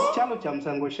manje ni chalo cha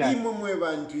msango shaka imwe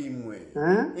bantu imwe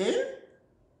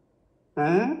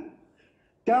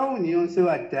town yonse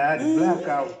wa tayari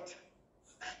blackout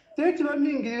tete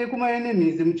bamingirire kuma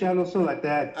enemies mchalo so wa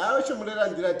tayari aho chimulera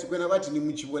ndira tikwena bati ni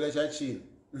muchibola cha chini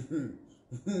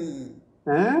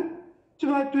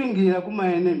chibatwingira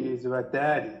kuma enemies wa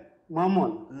tayari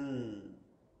mwamona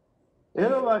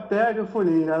ero wa tayari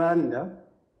foni ngalanda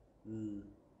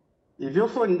ivyo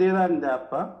foni ndelanda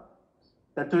pa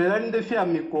tatulera ndefya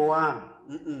mikoa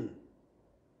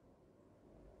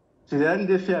tulera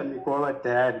ndefya mikoa wa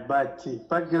tayari bati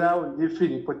background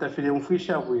ifili potafile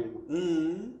mfisha bwenu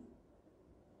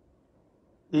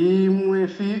imwe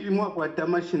kwata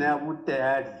mashina ya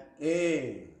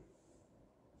butayari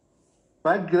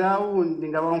background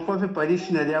nga bamfafe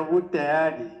parishina ya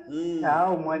butayari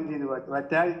aho mwandiri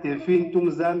watayari tefin tum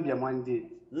Zambia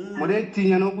mwandiri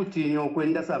muletinya no kutinya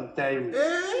okwenda sometime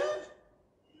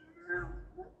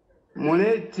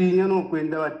muletinya no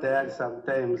kwenda watayari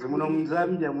sometimes muno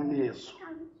mzambia muni Yesu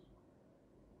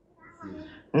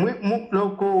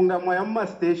loko nga mwayama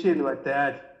station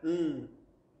watayari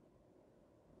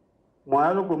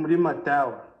mwalo ko muri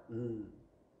matawa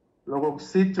loko ku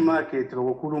city market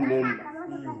loko kulu mumba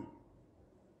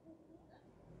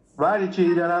bali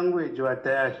chinja language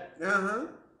watayari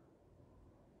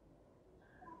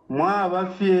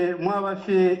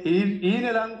mwabafye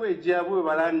ine language yabo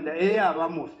balanda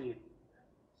abamufi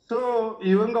so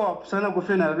iwe nga wapusana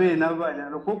kufe na bena bana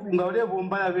loko kunga ole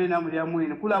bomba bena muri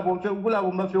amwini kula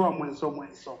bomba fe wa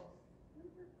mwenso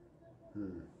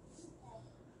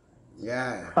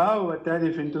hao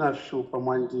watayari fintu na shupa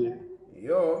mwandie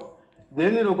yo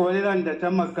then loko balera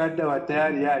ndatama kada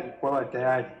watayari yali kwa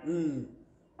watayari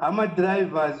ama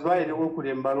drivers baile ko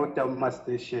kulemba lota mu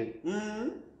station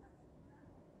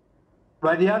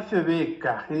bali afe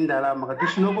beka indalama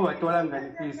katushinoko batwalanga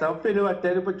nipisa upele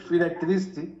watayari ko tufira at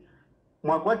least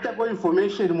mwakwata ko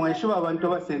information mwashiba abantu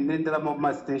abasendendera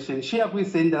mu station shia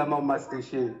kwisendera mu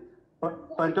station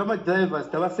abantu ama drivers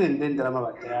tabasendendera mu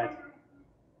batayari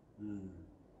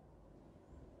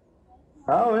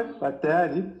awe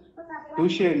batayari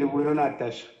tusheni bwino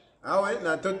natasha awe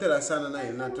natotera sana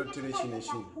nayo natotera chine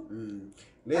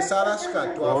le sara shika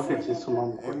twafu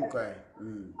emkai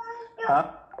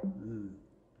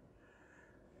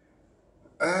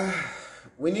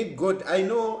we need God. I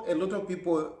know a lot of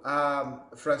people are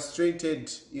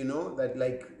frustrated, you know, that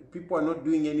like people are not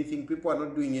doing anything,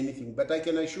 but I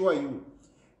can assure you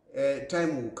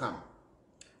time will come.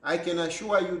 I can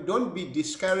assure you, don't be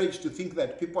discouraged to think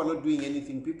that people are not doing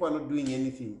anything,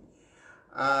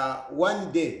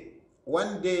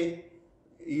 one day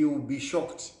you'll be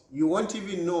shocked. You won't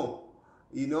even know,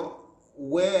 you know,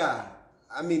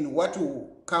 what will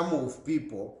come of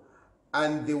people,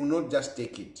 and they will not just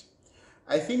take it.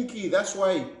 I think that's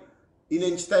why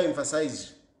Inenchita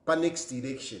emphasized per next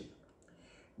election.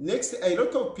 A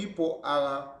lot of people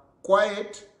are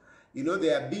quiet, you know,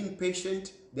 they are being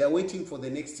patient, they are waiting for the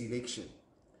next election.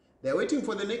 They are waiting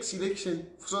for the next election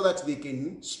so that they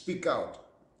can speak out.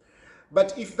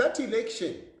 But if that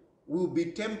election will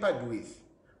be tampered with,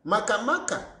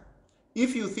 Makamaka,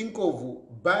 if you think of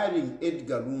barring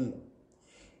Edgar Lungu,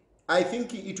 I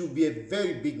think it will be a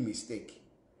very big mistake.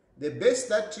 The best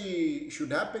that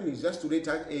should happen is just to let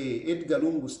Edgar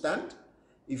Lungu stand.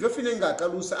 If you're feeling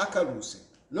akaluse,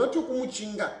 not to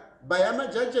kumuchinga, bayama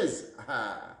judges.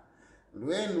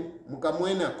 Luenu,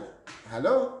 mukamwenako.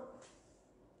 Hello?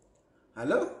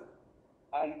 Hello?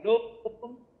 Hello?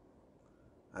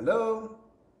 Hello?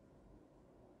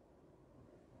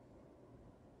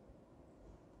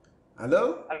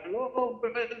 Hello? Hello,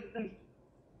 President.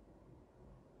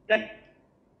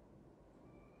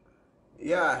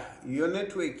 Yeah, your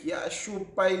network, yeah,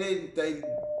 shupa ile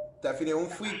tafine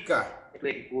umfika.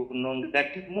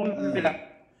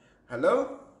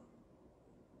 Hello?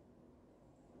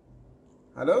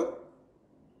 Hello?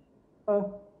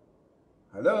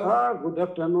 Hello? Good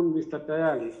afternoon, Mr.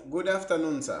 Tayali. Good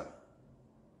afternoon, sir.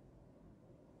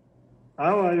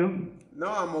 How are you? No,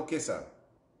 I'm okay, sir.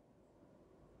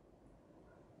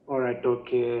 All right,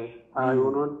 okay. I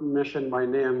will not mention my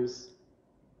names.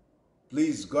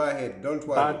 Please go ahead, don't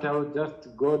worry. But I'll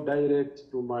just go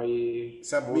direct to my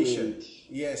submission. comment.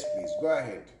 Yes, please, go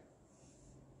ahead.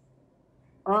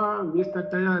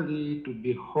 Mr. Tayali, to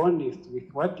be honest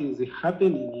with what is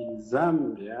happening in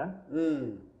Zambia,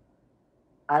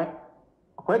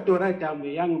 quite all right, I'm a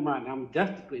young man, I'm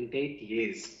just 28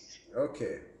 years.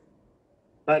 Okay.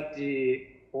 But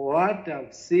what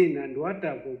I've seen and what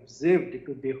I've observed,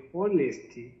 to be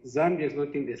honest, Zambia is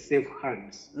not in the safe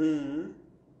hands.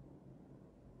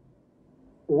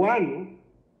 One,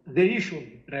 the issue of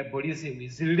tribalism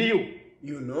is real.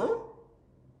 You know?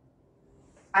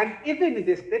 And even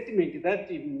the statement that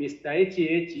Mr.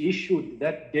 H.H. issued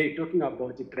that day talking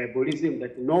about tribalism,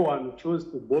 that no one chose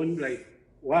to born like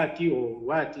what or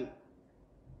what.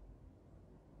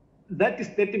 That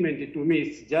statement to me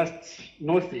is just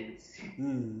nonsense.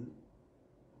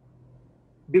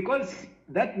 Because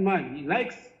that man, he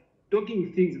likes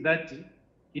talking things that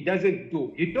he doesn't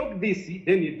do. He talk this,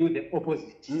 then he do the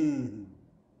opposite.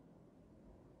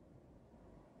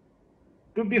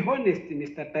 To be honest,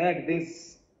 Mr. Tayag,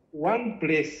 there's one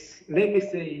place, let me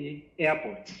say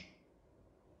airport.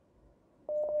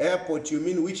 Airport, you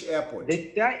mean which airport?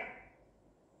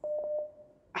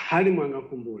 Halimanga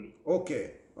Kumbuli.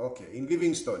 Okay, okay, in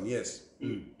Livingstone, yes.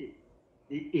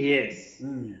 Yes.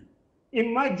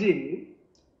 Imagine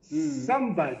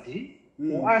somebody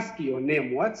who asks your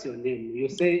name, what's your name? You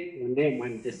say your name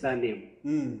and the surname.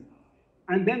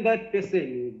 And then that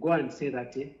person will go and say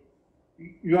that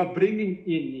you are bringing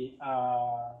in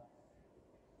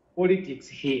politics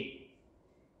here.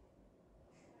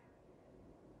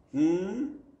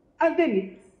 And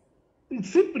then it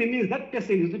simply means that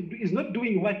person is not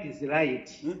doing what is right.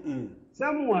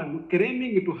 Someone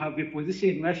claiming to have a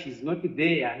position where she's not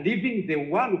there, leaving the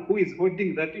one who is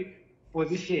holding that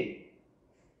position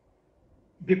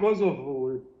because of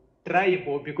tribe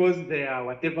or because they are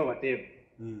whatever.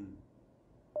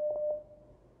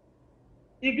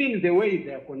 Even the way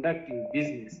they are conducting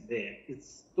business there,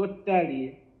 it's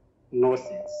totally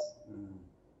nonsense.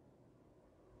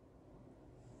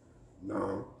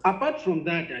 No. Apart from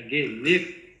that, again,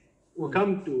 if we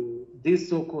come to these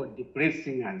so-called praise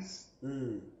singers,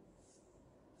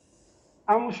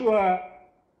 I'm sure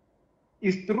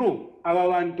it's true. Our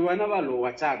one to another law,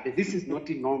 what's up? This is not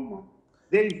normal.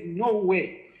 There is no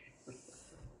way.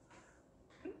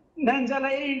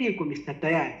 Nanjala Eliko, Mr.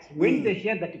 Tayat, when they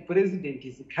hear that the president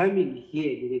is coming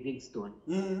here in Livingstone,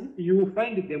 you will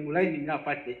find them lining up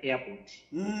at the airport.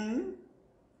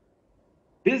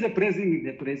 There's a president,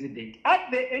 the president.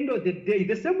 At the end of the day,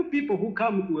 the same people who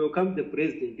come to welcome the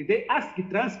president, they ask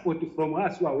transport from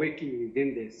us who are working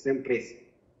within the same place.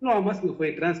 No, I'm asking for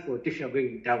a transport if you're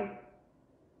going down.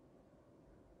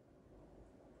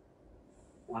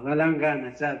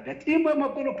 Wagalangana said that imba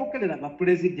mapolo pokele na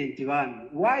president wanu.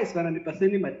 Why is wana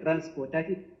nipaseni ma transport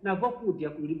ati na voku dia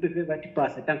kulipepe bati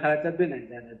pasa tankala tabe na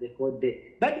ndana the whole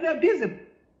day. But they are busy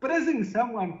praising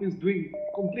someone who is doing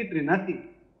completely nothing.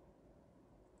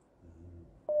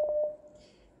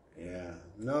 Yeah.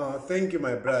 No, thank you,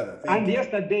 my brother. And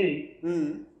yesterday,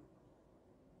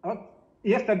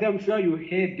 yesterday I'm sure you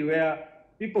heard where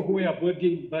people who were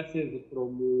boarding buses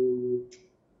from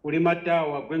Urimata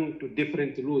were going to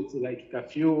different routes like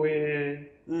Kafue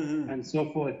and so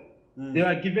forth. They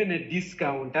were given a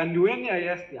discount. And when I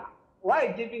asked them,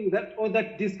 why giving that all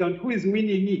that discount? Who is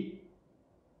winning it?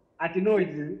 I know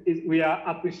we are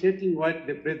appreciating what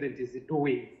the president is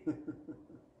doing.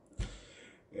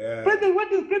 Yeah. President, what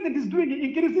the president is doing,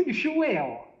 increasing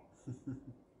fuel.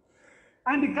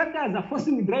 And the carriers are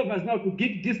forcing drivers now to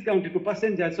give discount to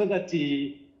passengers so that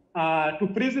to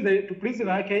please the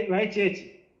right church.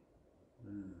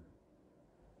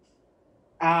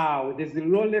 There's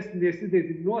lawlessness,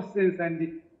 there's no sense,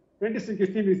 and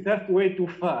 2016 is just way too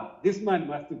far. This man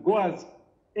must go as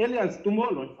early as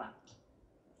tomorrow, in fact.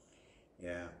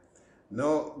 Yeah.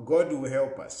 No, God will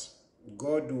help us.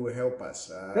 God will help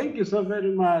us. Thank you so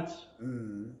very much.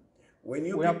 When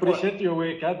you we appreciate your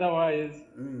work. Otherwise,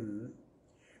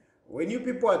 when you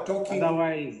people are talking,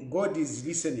 otherwise, God is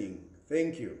listening.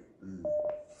 Thank you.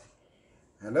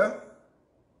 Hello?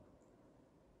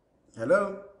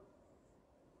 Hello?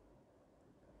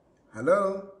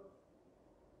 Hello?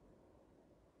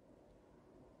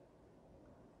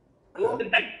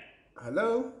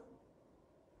 Hello?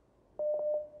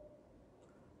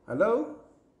 Hello?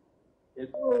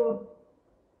 Hello.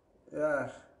 Yeah.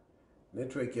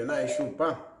 Network, you're not issue,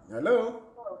 pa. Hello?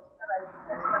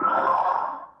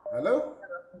 Hello?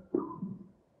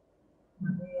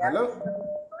 Hello?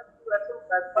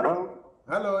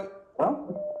 Hello? Huh?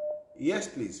 Yes,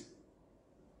 please.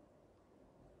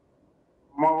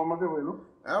 Mama Mavelo?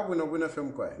 I will not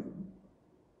film quiet.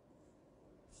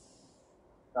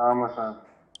 Masa.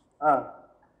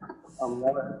 I'm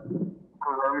not.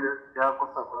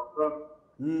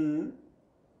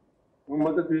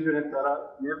 Mata tuition tara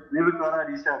never tara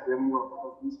risha demo.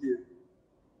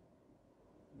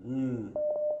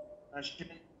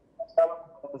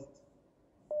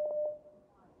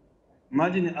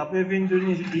 Imagine up even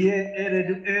doing here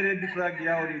red flag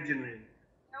ya originally.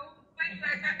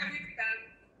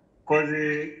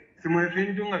 Cause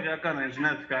simwefintunga vyakana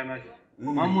zvinafikana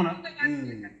mamuna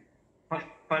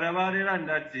paravarera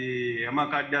ndati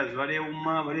amakadhazi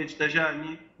vareuma varechita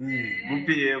shani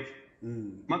mupf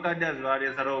makadhazi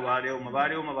varesaro vareuma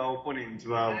vaopponents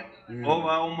vavo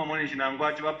ovauma mone chinango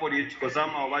achi vapolitical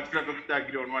somehow vatifira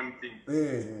tokutarget on one thing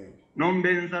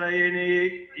nombenzara yene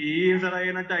inzara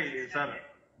yena tairesara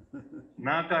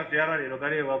nakafyara lero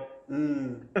karevapo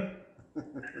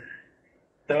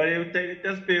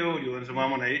Just pay all you on some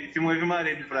mamma. If you move my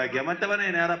red flag, Yamatavana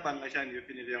and Arapanga Shan, you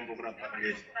finish them for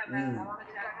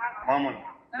Mamma.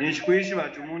 In squish,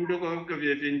 but you won't go of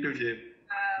your fin to shape.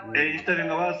 A studying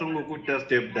of us who could just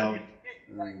step down.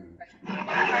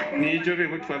 Need to be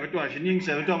good for it. She needs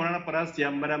to run past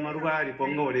Yambaramaruari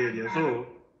Pongo area. So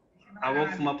I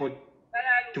walk from up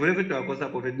to every talk was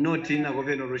up of it, no tin of a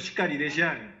Roshikari de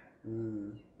Shan.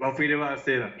 Wafira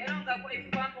Sarah.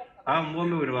 I'm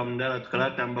one with Ramdala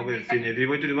Kalatamba with Fin. If you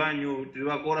go to the venue, to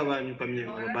the Kora Vanu coming,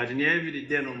 but in every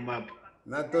day on map.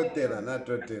 Not totally, not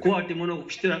totally. Quatimono,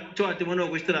 Chuatimono,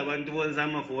 which I want to one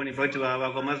Zama for any virtual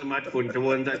smartphone to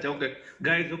one that okay,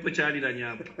 guys, who put Charlie than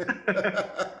you.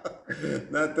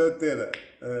 Not totally.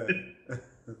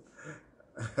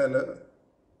 Hello?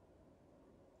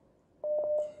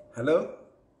 Hello?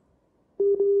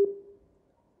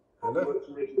 Hello?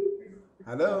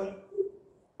 Hello?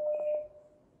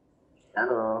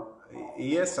 Hello.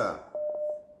 Yes, sir.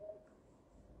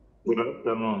 Good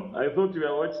afternoon. I thought you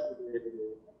were watching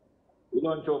the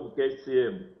launch of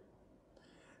KCM.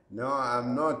 No,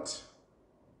 I'm not.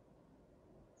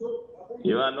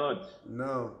 You are not?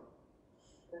 No.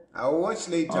 I'll watch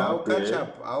later. Okay.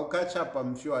 I'll catch up.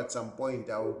 I'm sure at some point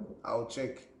I'll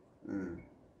check.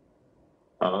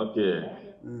 Okay.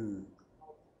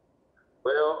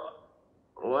 Well,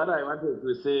 what I wanted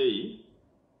to say.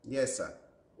 Yes, sir.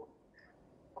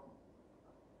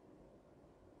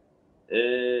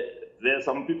 There are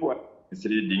some people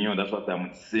misreading you. That's what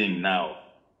I'm saying now.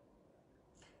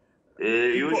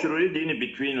 You should read in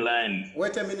between lines.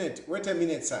 Wait a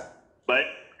minute, sir. But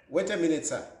wait a minute,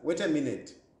 sir. Wait a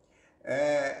minute.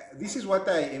 This is what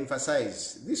I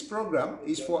emphasize. This program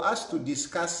is for us to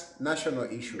discuss national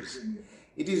issues.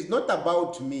 It is not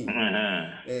about me.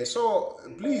 So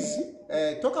please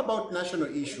talk about national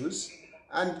issues.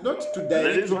 And not to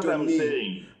direct it on me.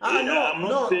 Saying. I'm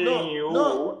not saying you.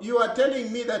 No, you are telling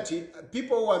me that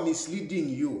people are misleading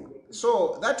you.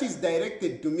 So that is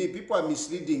directed to me. People are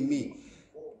misleading me.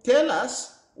 Tell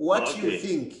us what you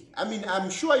think. I mean, I'm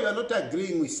sure you are not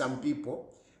agreeing with some people.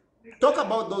 Talk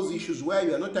about those issues where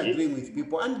you are not agreeing with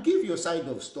people and give your side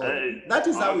of story. That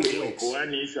is how it works.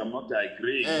 One issue I'm not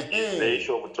agreeing is the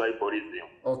issue of tribalism.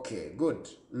 Okay, good.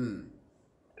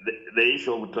 The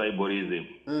issue of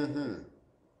tribalism.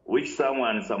 Which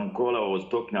some caller was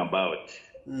talking about.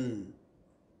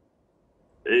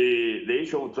 The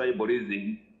issue of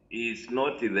tribalism is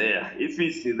not there. If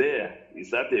it's there,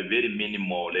 it's at a very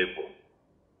minimal level.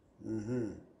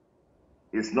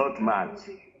 It's not much.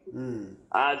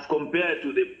 As compared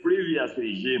to the previous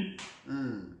regime,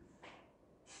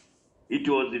 it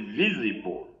was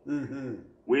visible.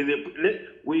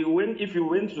 If you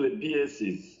went to the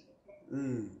PSs,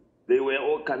 they were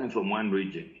all coming from one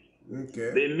region. Okay.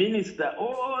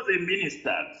 All the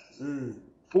ministers,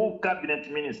 full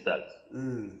cabinet ministers,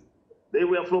 they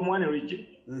were from one region.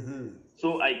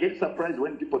 So I get surprised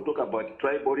when people talk about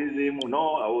tribalism.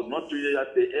 No, I was not really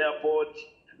at the airport.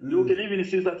 You can even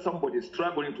see that somebody is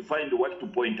struggling to find what to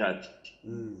point at.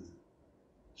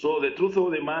 So the truth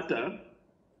of the matter,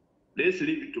 let's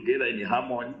live together in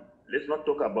harmony. Let's not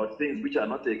talk about things which are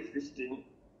not existing,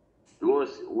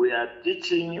 because we are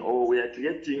teaching or we are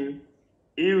creating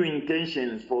ill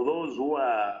intentions for those who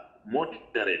are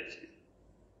moderate.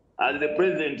 As the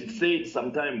president said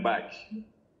some time back,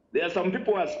 there are some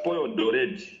people who are spoiled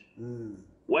already.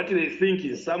 What they think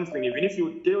is something, even if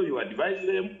you advise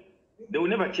them, they will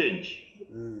never change.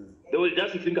 They will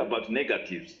just think about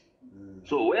negatives.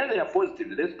 So where they are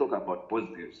positive, let's talk about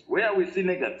positives. Where we see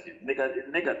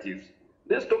negatives,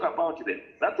 let's talk about them.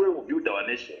 That's where we build our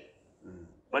nation.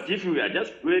 But if we are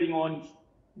just dwelling on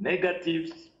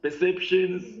negatives,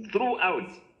 perceptions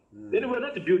throughout, then we're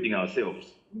not building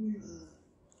ourselves.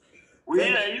 We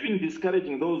are even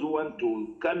discouraging those who want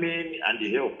to come in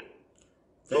and help.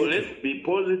 So let's be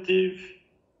positive,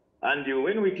 and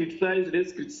when we criticize,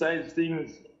 let's criticize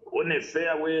things on a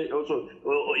fair way, also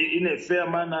in a fair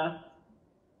manner,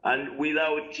 and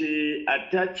without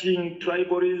attaching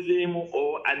tribalism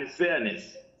or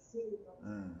unfairness,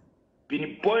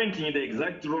 pinpointing the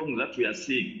exact wrong that we are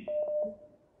seeing.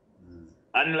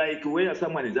 Unlike where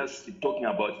someone is just talking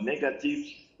about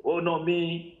negatives, oh no,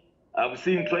 me, I've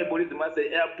seen tribalism at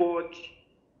the airport.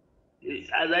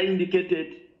 As I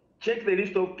indicated, check the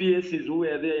list of PSs who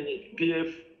were there in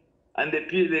PF, and the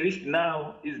list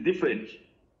now is different.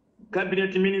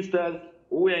 Cabinet ministers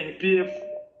who were in PF,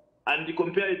 and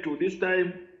compare it to this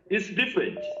time, it's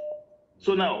different.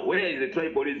 So now, where is the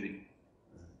tribalism?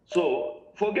 So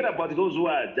forget about those who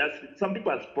are just, some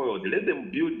people are spoiled. Let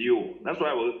them build you. That's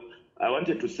why I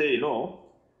wanted to say no.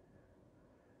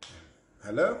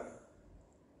 Hello?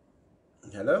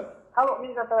 Hello? Hello,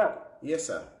 Mr. Sir. Yes,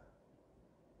 sir.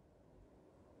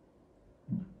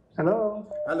 Hello?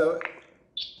 Hello?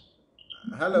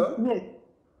 Hello? Yes.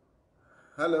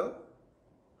 Hello?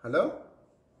 Hello?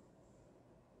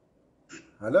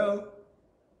 Hello?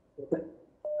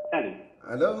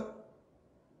 Hello?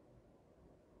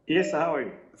 Yes, how are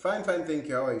you? Fine, thank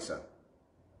you. How are you, sir?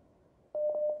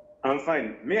 I'm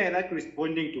fine. May I like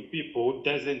responding to people who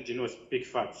doesn't, speak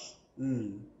facts?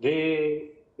 The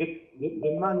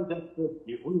man that said,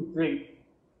 who is saying,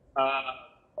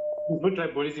 it's not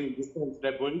tribalism, this time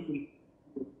tribalism.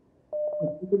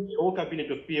 The whole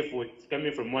cabinet of PF was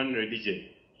coming from one religion.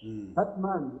 That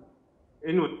man,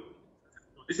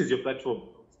 this is your platform.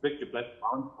 Respect your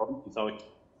platform. It's out.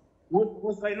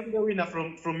 Was I not the winner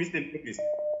from Eastern Province?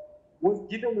 Was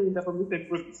Gideon the winner from Eastern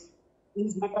Province?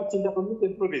 Is Mutati from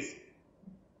Eastern Province?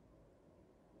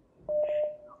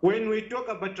 When we talk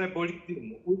about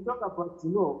tribalism, we talk about,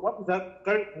 what is that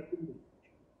current happening?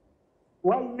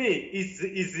 Why me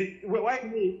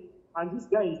and this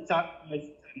guy is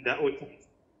the authority?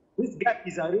 This guy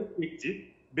is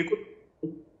arrested because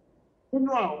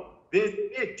there's a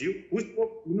lady who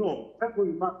spoke, several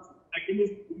remarks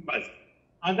against members,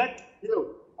 and that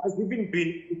has even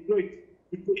been deployed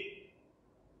today.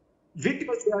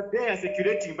 Victims were there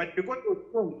circulating, but because it was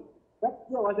strong, that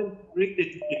girl wasn't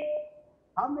arrested today.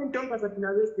 How many Tongas have been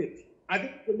arrested? I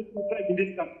think the Muslim tribe in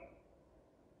this country.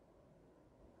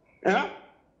 Yeah?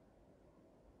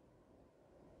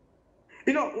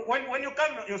 When you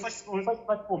come on such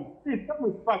platform, please come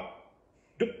with facts.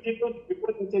 Don't get on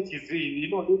because the church is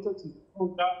real. The church is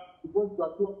stronger because you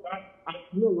are stronger, and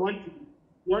you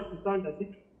want to sound as if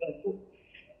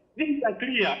things are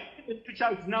clear. The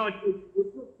church now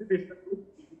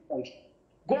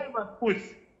go over schools.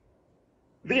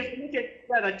 They've made it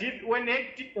clear that when a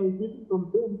teacher is getting from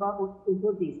them back or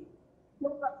service,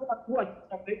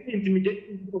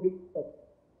 intimidating people.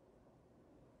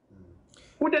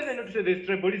 Who doesn't know there's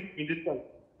tribalism in this country?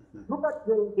 Look at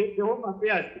the home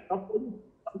affairs.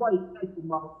 Why is it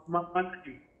my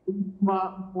police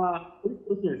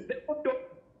They don't talk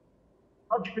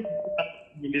about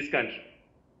in this country.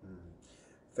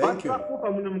 Thank you.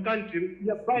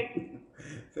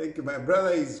 Thank you. My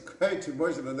brother is quite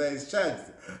emotional. There is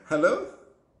charged. Hello?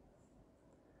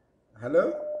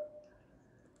 Hello?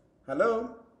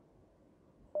 Hello?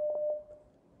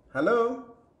 Hello?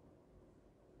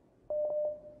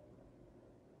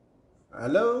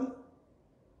 Hello?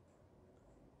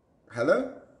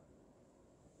 Hello?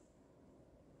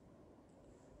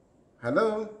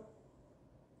 Hello?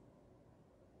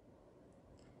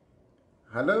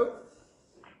 Hello?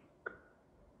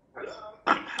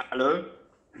 Hello?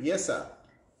 Yes, sir.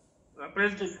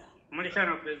 President,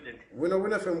 Mauritian President.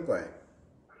 Wina film kwa?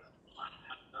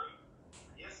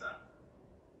 Yes, sir.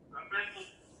 President,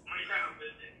 Mauritian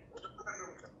President.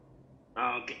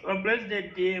 Okay.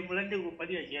 President, mulande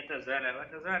kupatia yatazana.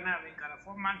 Watazana wengala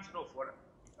 4 months no for.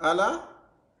 Ala?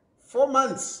 4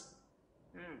 months?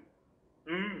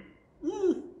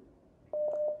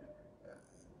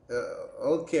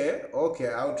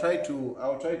 Okay. I'll try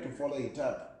to follow it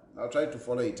up.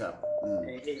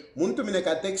 Muntu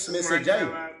mineka text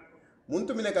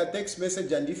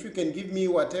message and if you can give me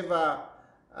whatever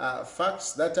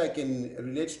facts that I can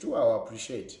relate to, I'll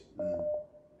appreciate.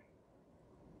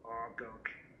 Okay.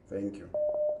 Thank you.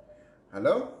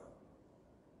 Hello?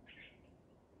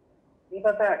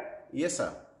 Mr. Sir. Yes,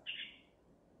 sir.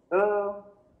 Whatever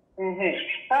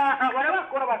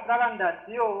Kora was traveling that,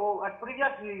 at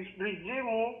previous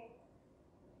regime,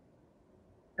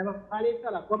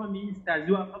 abaleta la kwama ministers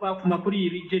abafuma kuri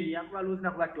region yakubaluzi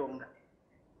nakubatonga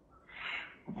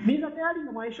biza tayari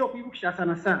na maisha kuibukisha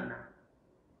sana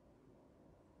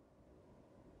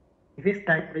this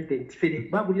time president fele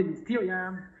babu ile ministry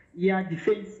ya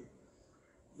defense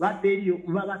baperi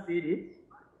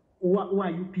wa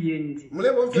UPND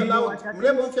mulebo mfya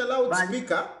loud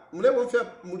speaker mulebo mfya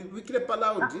mulibikire pa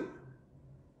loud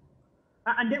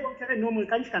ndebo mfya no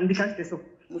mulikanisha ndika steso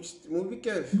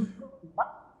mubike.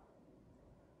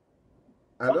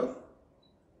 Hello?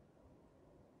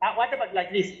 What about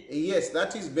like this? Yes,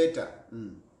 that is better.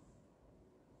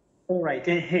 All right.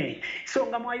 So,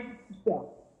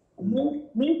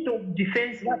 Minister of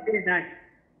Defense, what is that?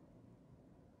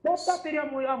 What's up here?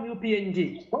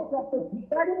 UPND. What's up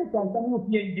UPND?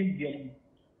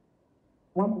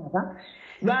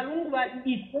 Valungu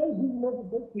is very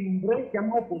good to embrace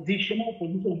your opposition,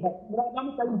 but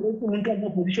I'm embracing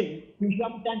opposition. You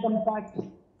have done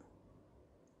party.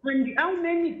 And how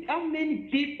many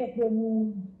people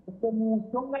from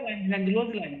Tongaland and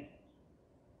Roseland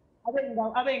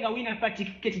having a winner party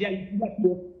ticket there?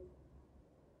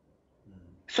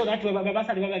 So that was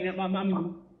Babasa because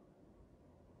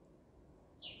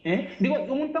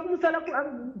umuntu akusala ku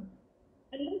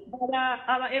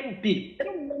aba MP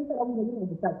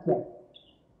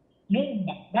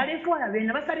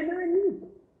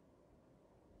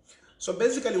so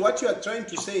basically what you are trying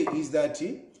to say is that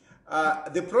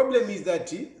the problem is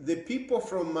that the people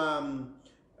from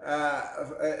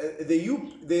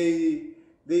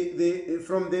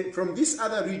from this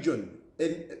other region,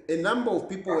 a number of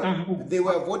people they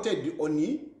were voted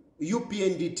on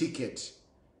UPND ticket.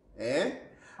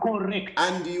 Correct.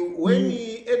 And when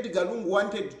Edgar Lungu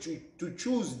wanted to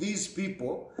choose these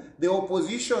people, the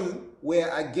opposition were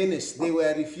against. They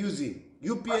were refusing.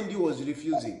 UPND was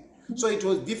refusing. So it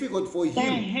was difficult for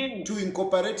him to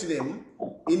incorporate them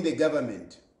in the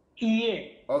government. Yeah.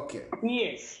 Okay.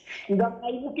 Yes. I don't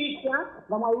want to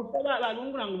happen.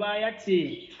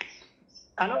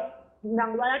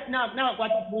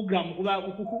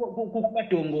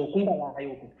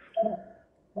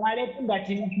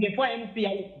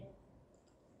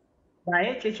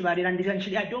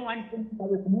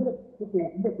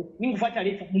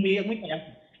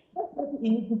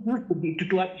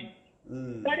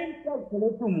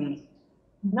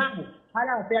 Now, I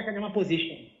have a fair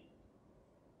position.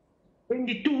 When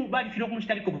the two bad people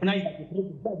start recognizing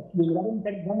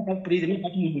that prison,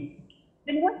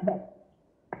 then what's that?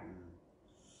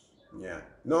 Yeah.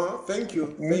 No, thank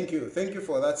you. Thank you. Thank you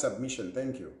for that submission.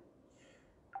 Thank you.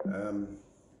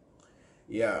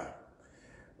 Yeah.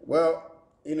 Well,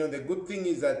 you know, the good thing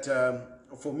is that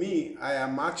for me, I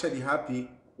am actually happy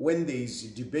when there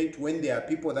is debate, when there are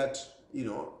people that, you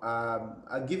know,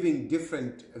 are giving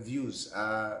different views.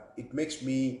 It makes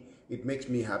me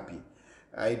happy.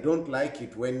 I don't like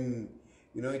it when,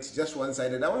 you know, it's just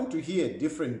one-sided. I want to hear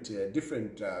different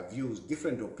views,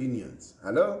 different opinions.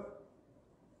 Hello?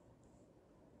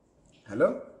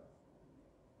 Hello?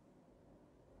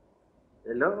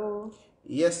 Hello?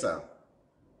 Yes, sir.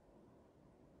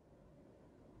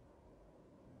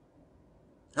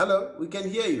 Hello, we can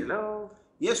hear you. Hello?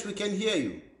 Yes, we can hear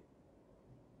you.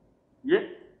 Yes.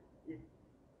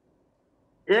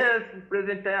 Yes,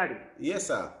 President Tayari. Yes,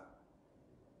 sir.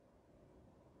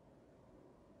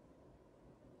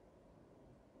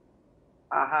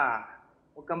 Aha.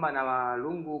 Ukamba na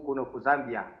walungu kuno ku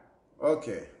Zambia.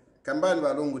 Okay. Kambani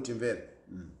walungu timvere.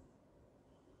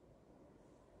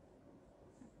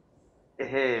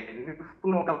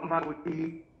 Kuno kamba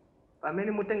kuti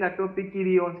pamene mutenga topic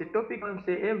iliyonse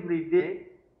every day,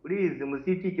 please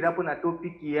musitikirapo na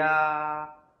topic ya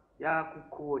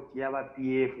kukoti ya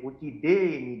PF kuti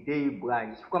day ni day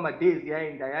bwanji kama days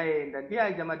yaenda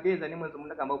ndiaja madeza ni mwenzo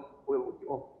mnakamba kuti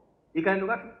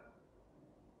ikaendoka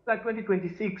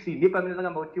 2026 ndipo pamene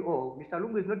zakamba kuti Mr.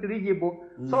 Lungu is not eligible.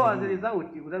 So as a result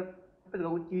kuzapeza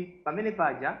kuti pamene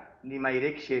paja ni my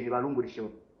election balungu lisho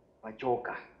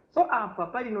wachoka. So apa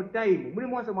pali no time muli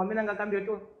monse mwamene angakambira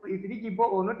kuti is eligible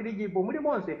or not eligible, muli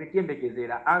monse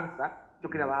petiyembekezera answer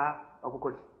chokera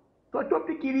bakukoti. So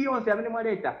topic iliyonse amene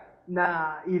mwaleta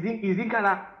na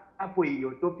izinkala apo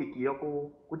iyo topic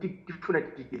yoko kuti tifuna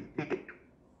titiki.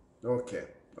 Okay.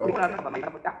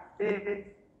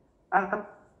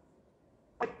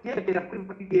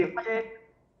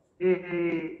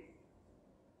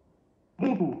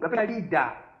 Mungu kapita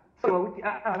leader so kuti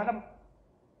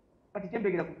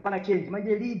patichembekera kupana change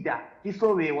manje leader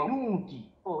kisowewa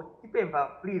muti tipemba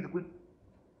please kuti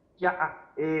ya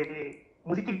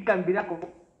muzitikambirako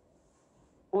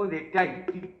all the time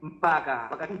mpaka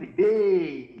wakati the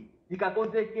day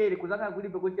tikakonzekere kuzanga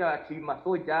kulipe kuti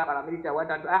masoja paramilita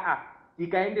watandu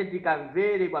tikaende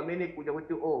tikamvere kwamene kuja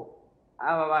kuti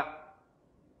ava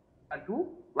vantu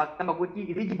vakamba kuti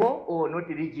eligible or not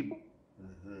eligible.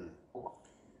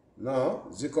 No,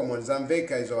 zikomo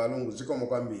Zambeka izo walungu zikomo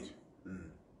kwambiri.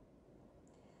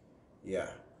 Yeah.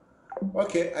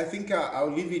 Okay, I think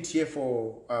I'll leave it here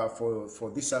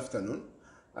for this afternoon.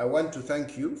 I want to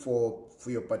thank you for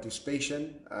your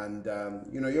participation and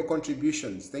your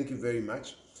contributions. Thank you very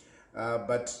much.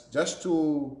 But just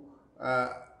to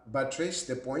buttress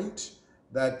the point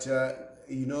that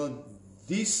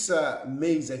this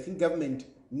maize, I think government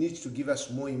needs to give us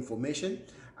more information,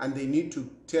 and they need to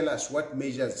tell us what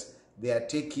measures they are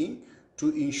taking to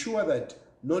ensure that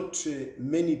not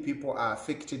many people are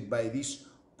affected by this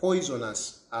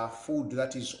poisonous food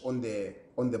that is on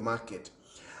the market.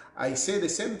 I say the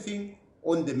same thing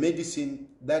on the medicine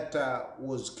that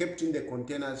was kept in the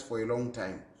containers for a long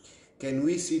time. Can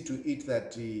we see to it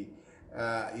that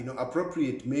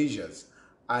appropriate measures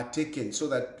are taken so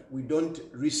that we don't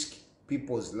risk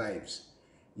people's lives?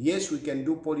 Yes, we can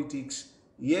do politics.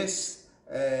 Yes,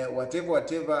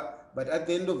 whatever. But at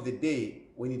the end of the day,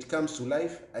 when it comes to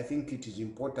life, I think it is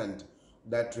important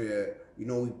that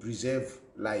we preserve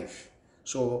life.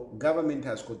 So government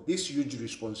has got this huge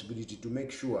responsibility to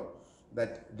make sure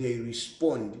that they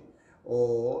respond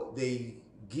or they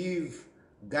give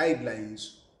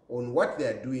guidelines on what they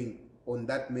are doing on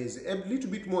that maize. A little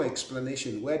bit more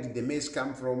explanation. Where did the maize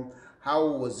come from? How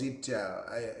was it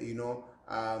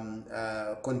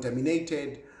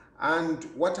contaminated? And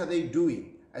what are they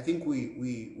doing? I think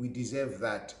we deserve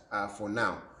that for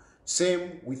now.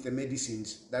 Same with the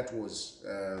medicines that was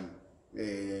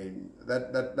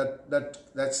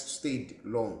that stayed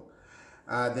long.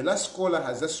 The last caller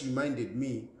has just reminded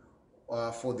me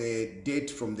for the date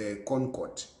from the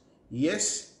Concord.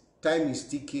 Yes, time is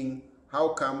ticking. How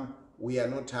come we are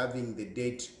not having the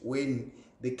date when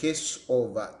the case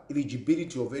of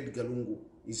eligibility of Edgar Lungu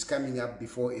is coming up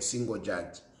before a single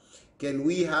judge? Can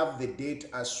we have the date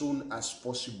as soon as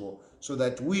possible so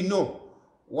that we know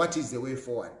what is the way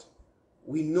forward?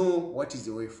 We know what is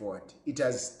the way forward. It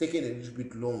has taken a little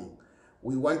bit long.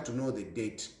 We want to know the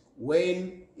date.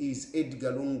 When is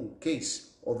Edgar Lungu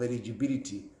case of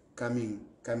eligibility coming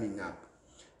up?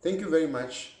 Thank you very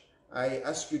much. I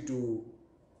ask you to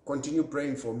continue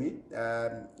praying for me.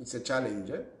 It's a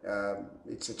challenge.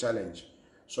 It's a challenge.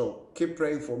 So keep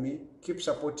praying for me. Keep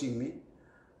supporting me.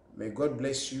 May God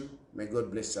bless you. May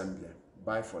God bless Zambia.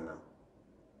 Bye for now.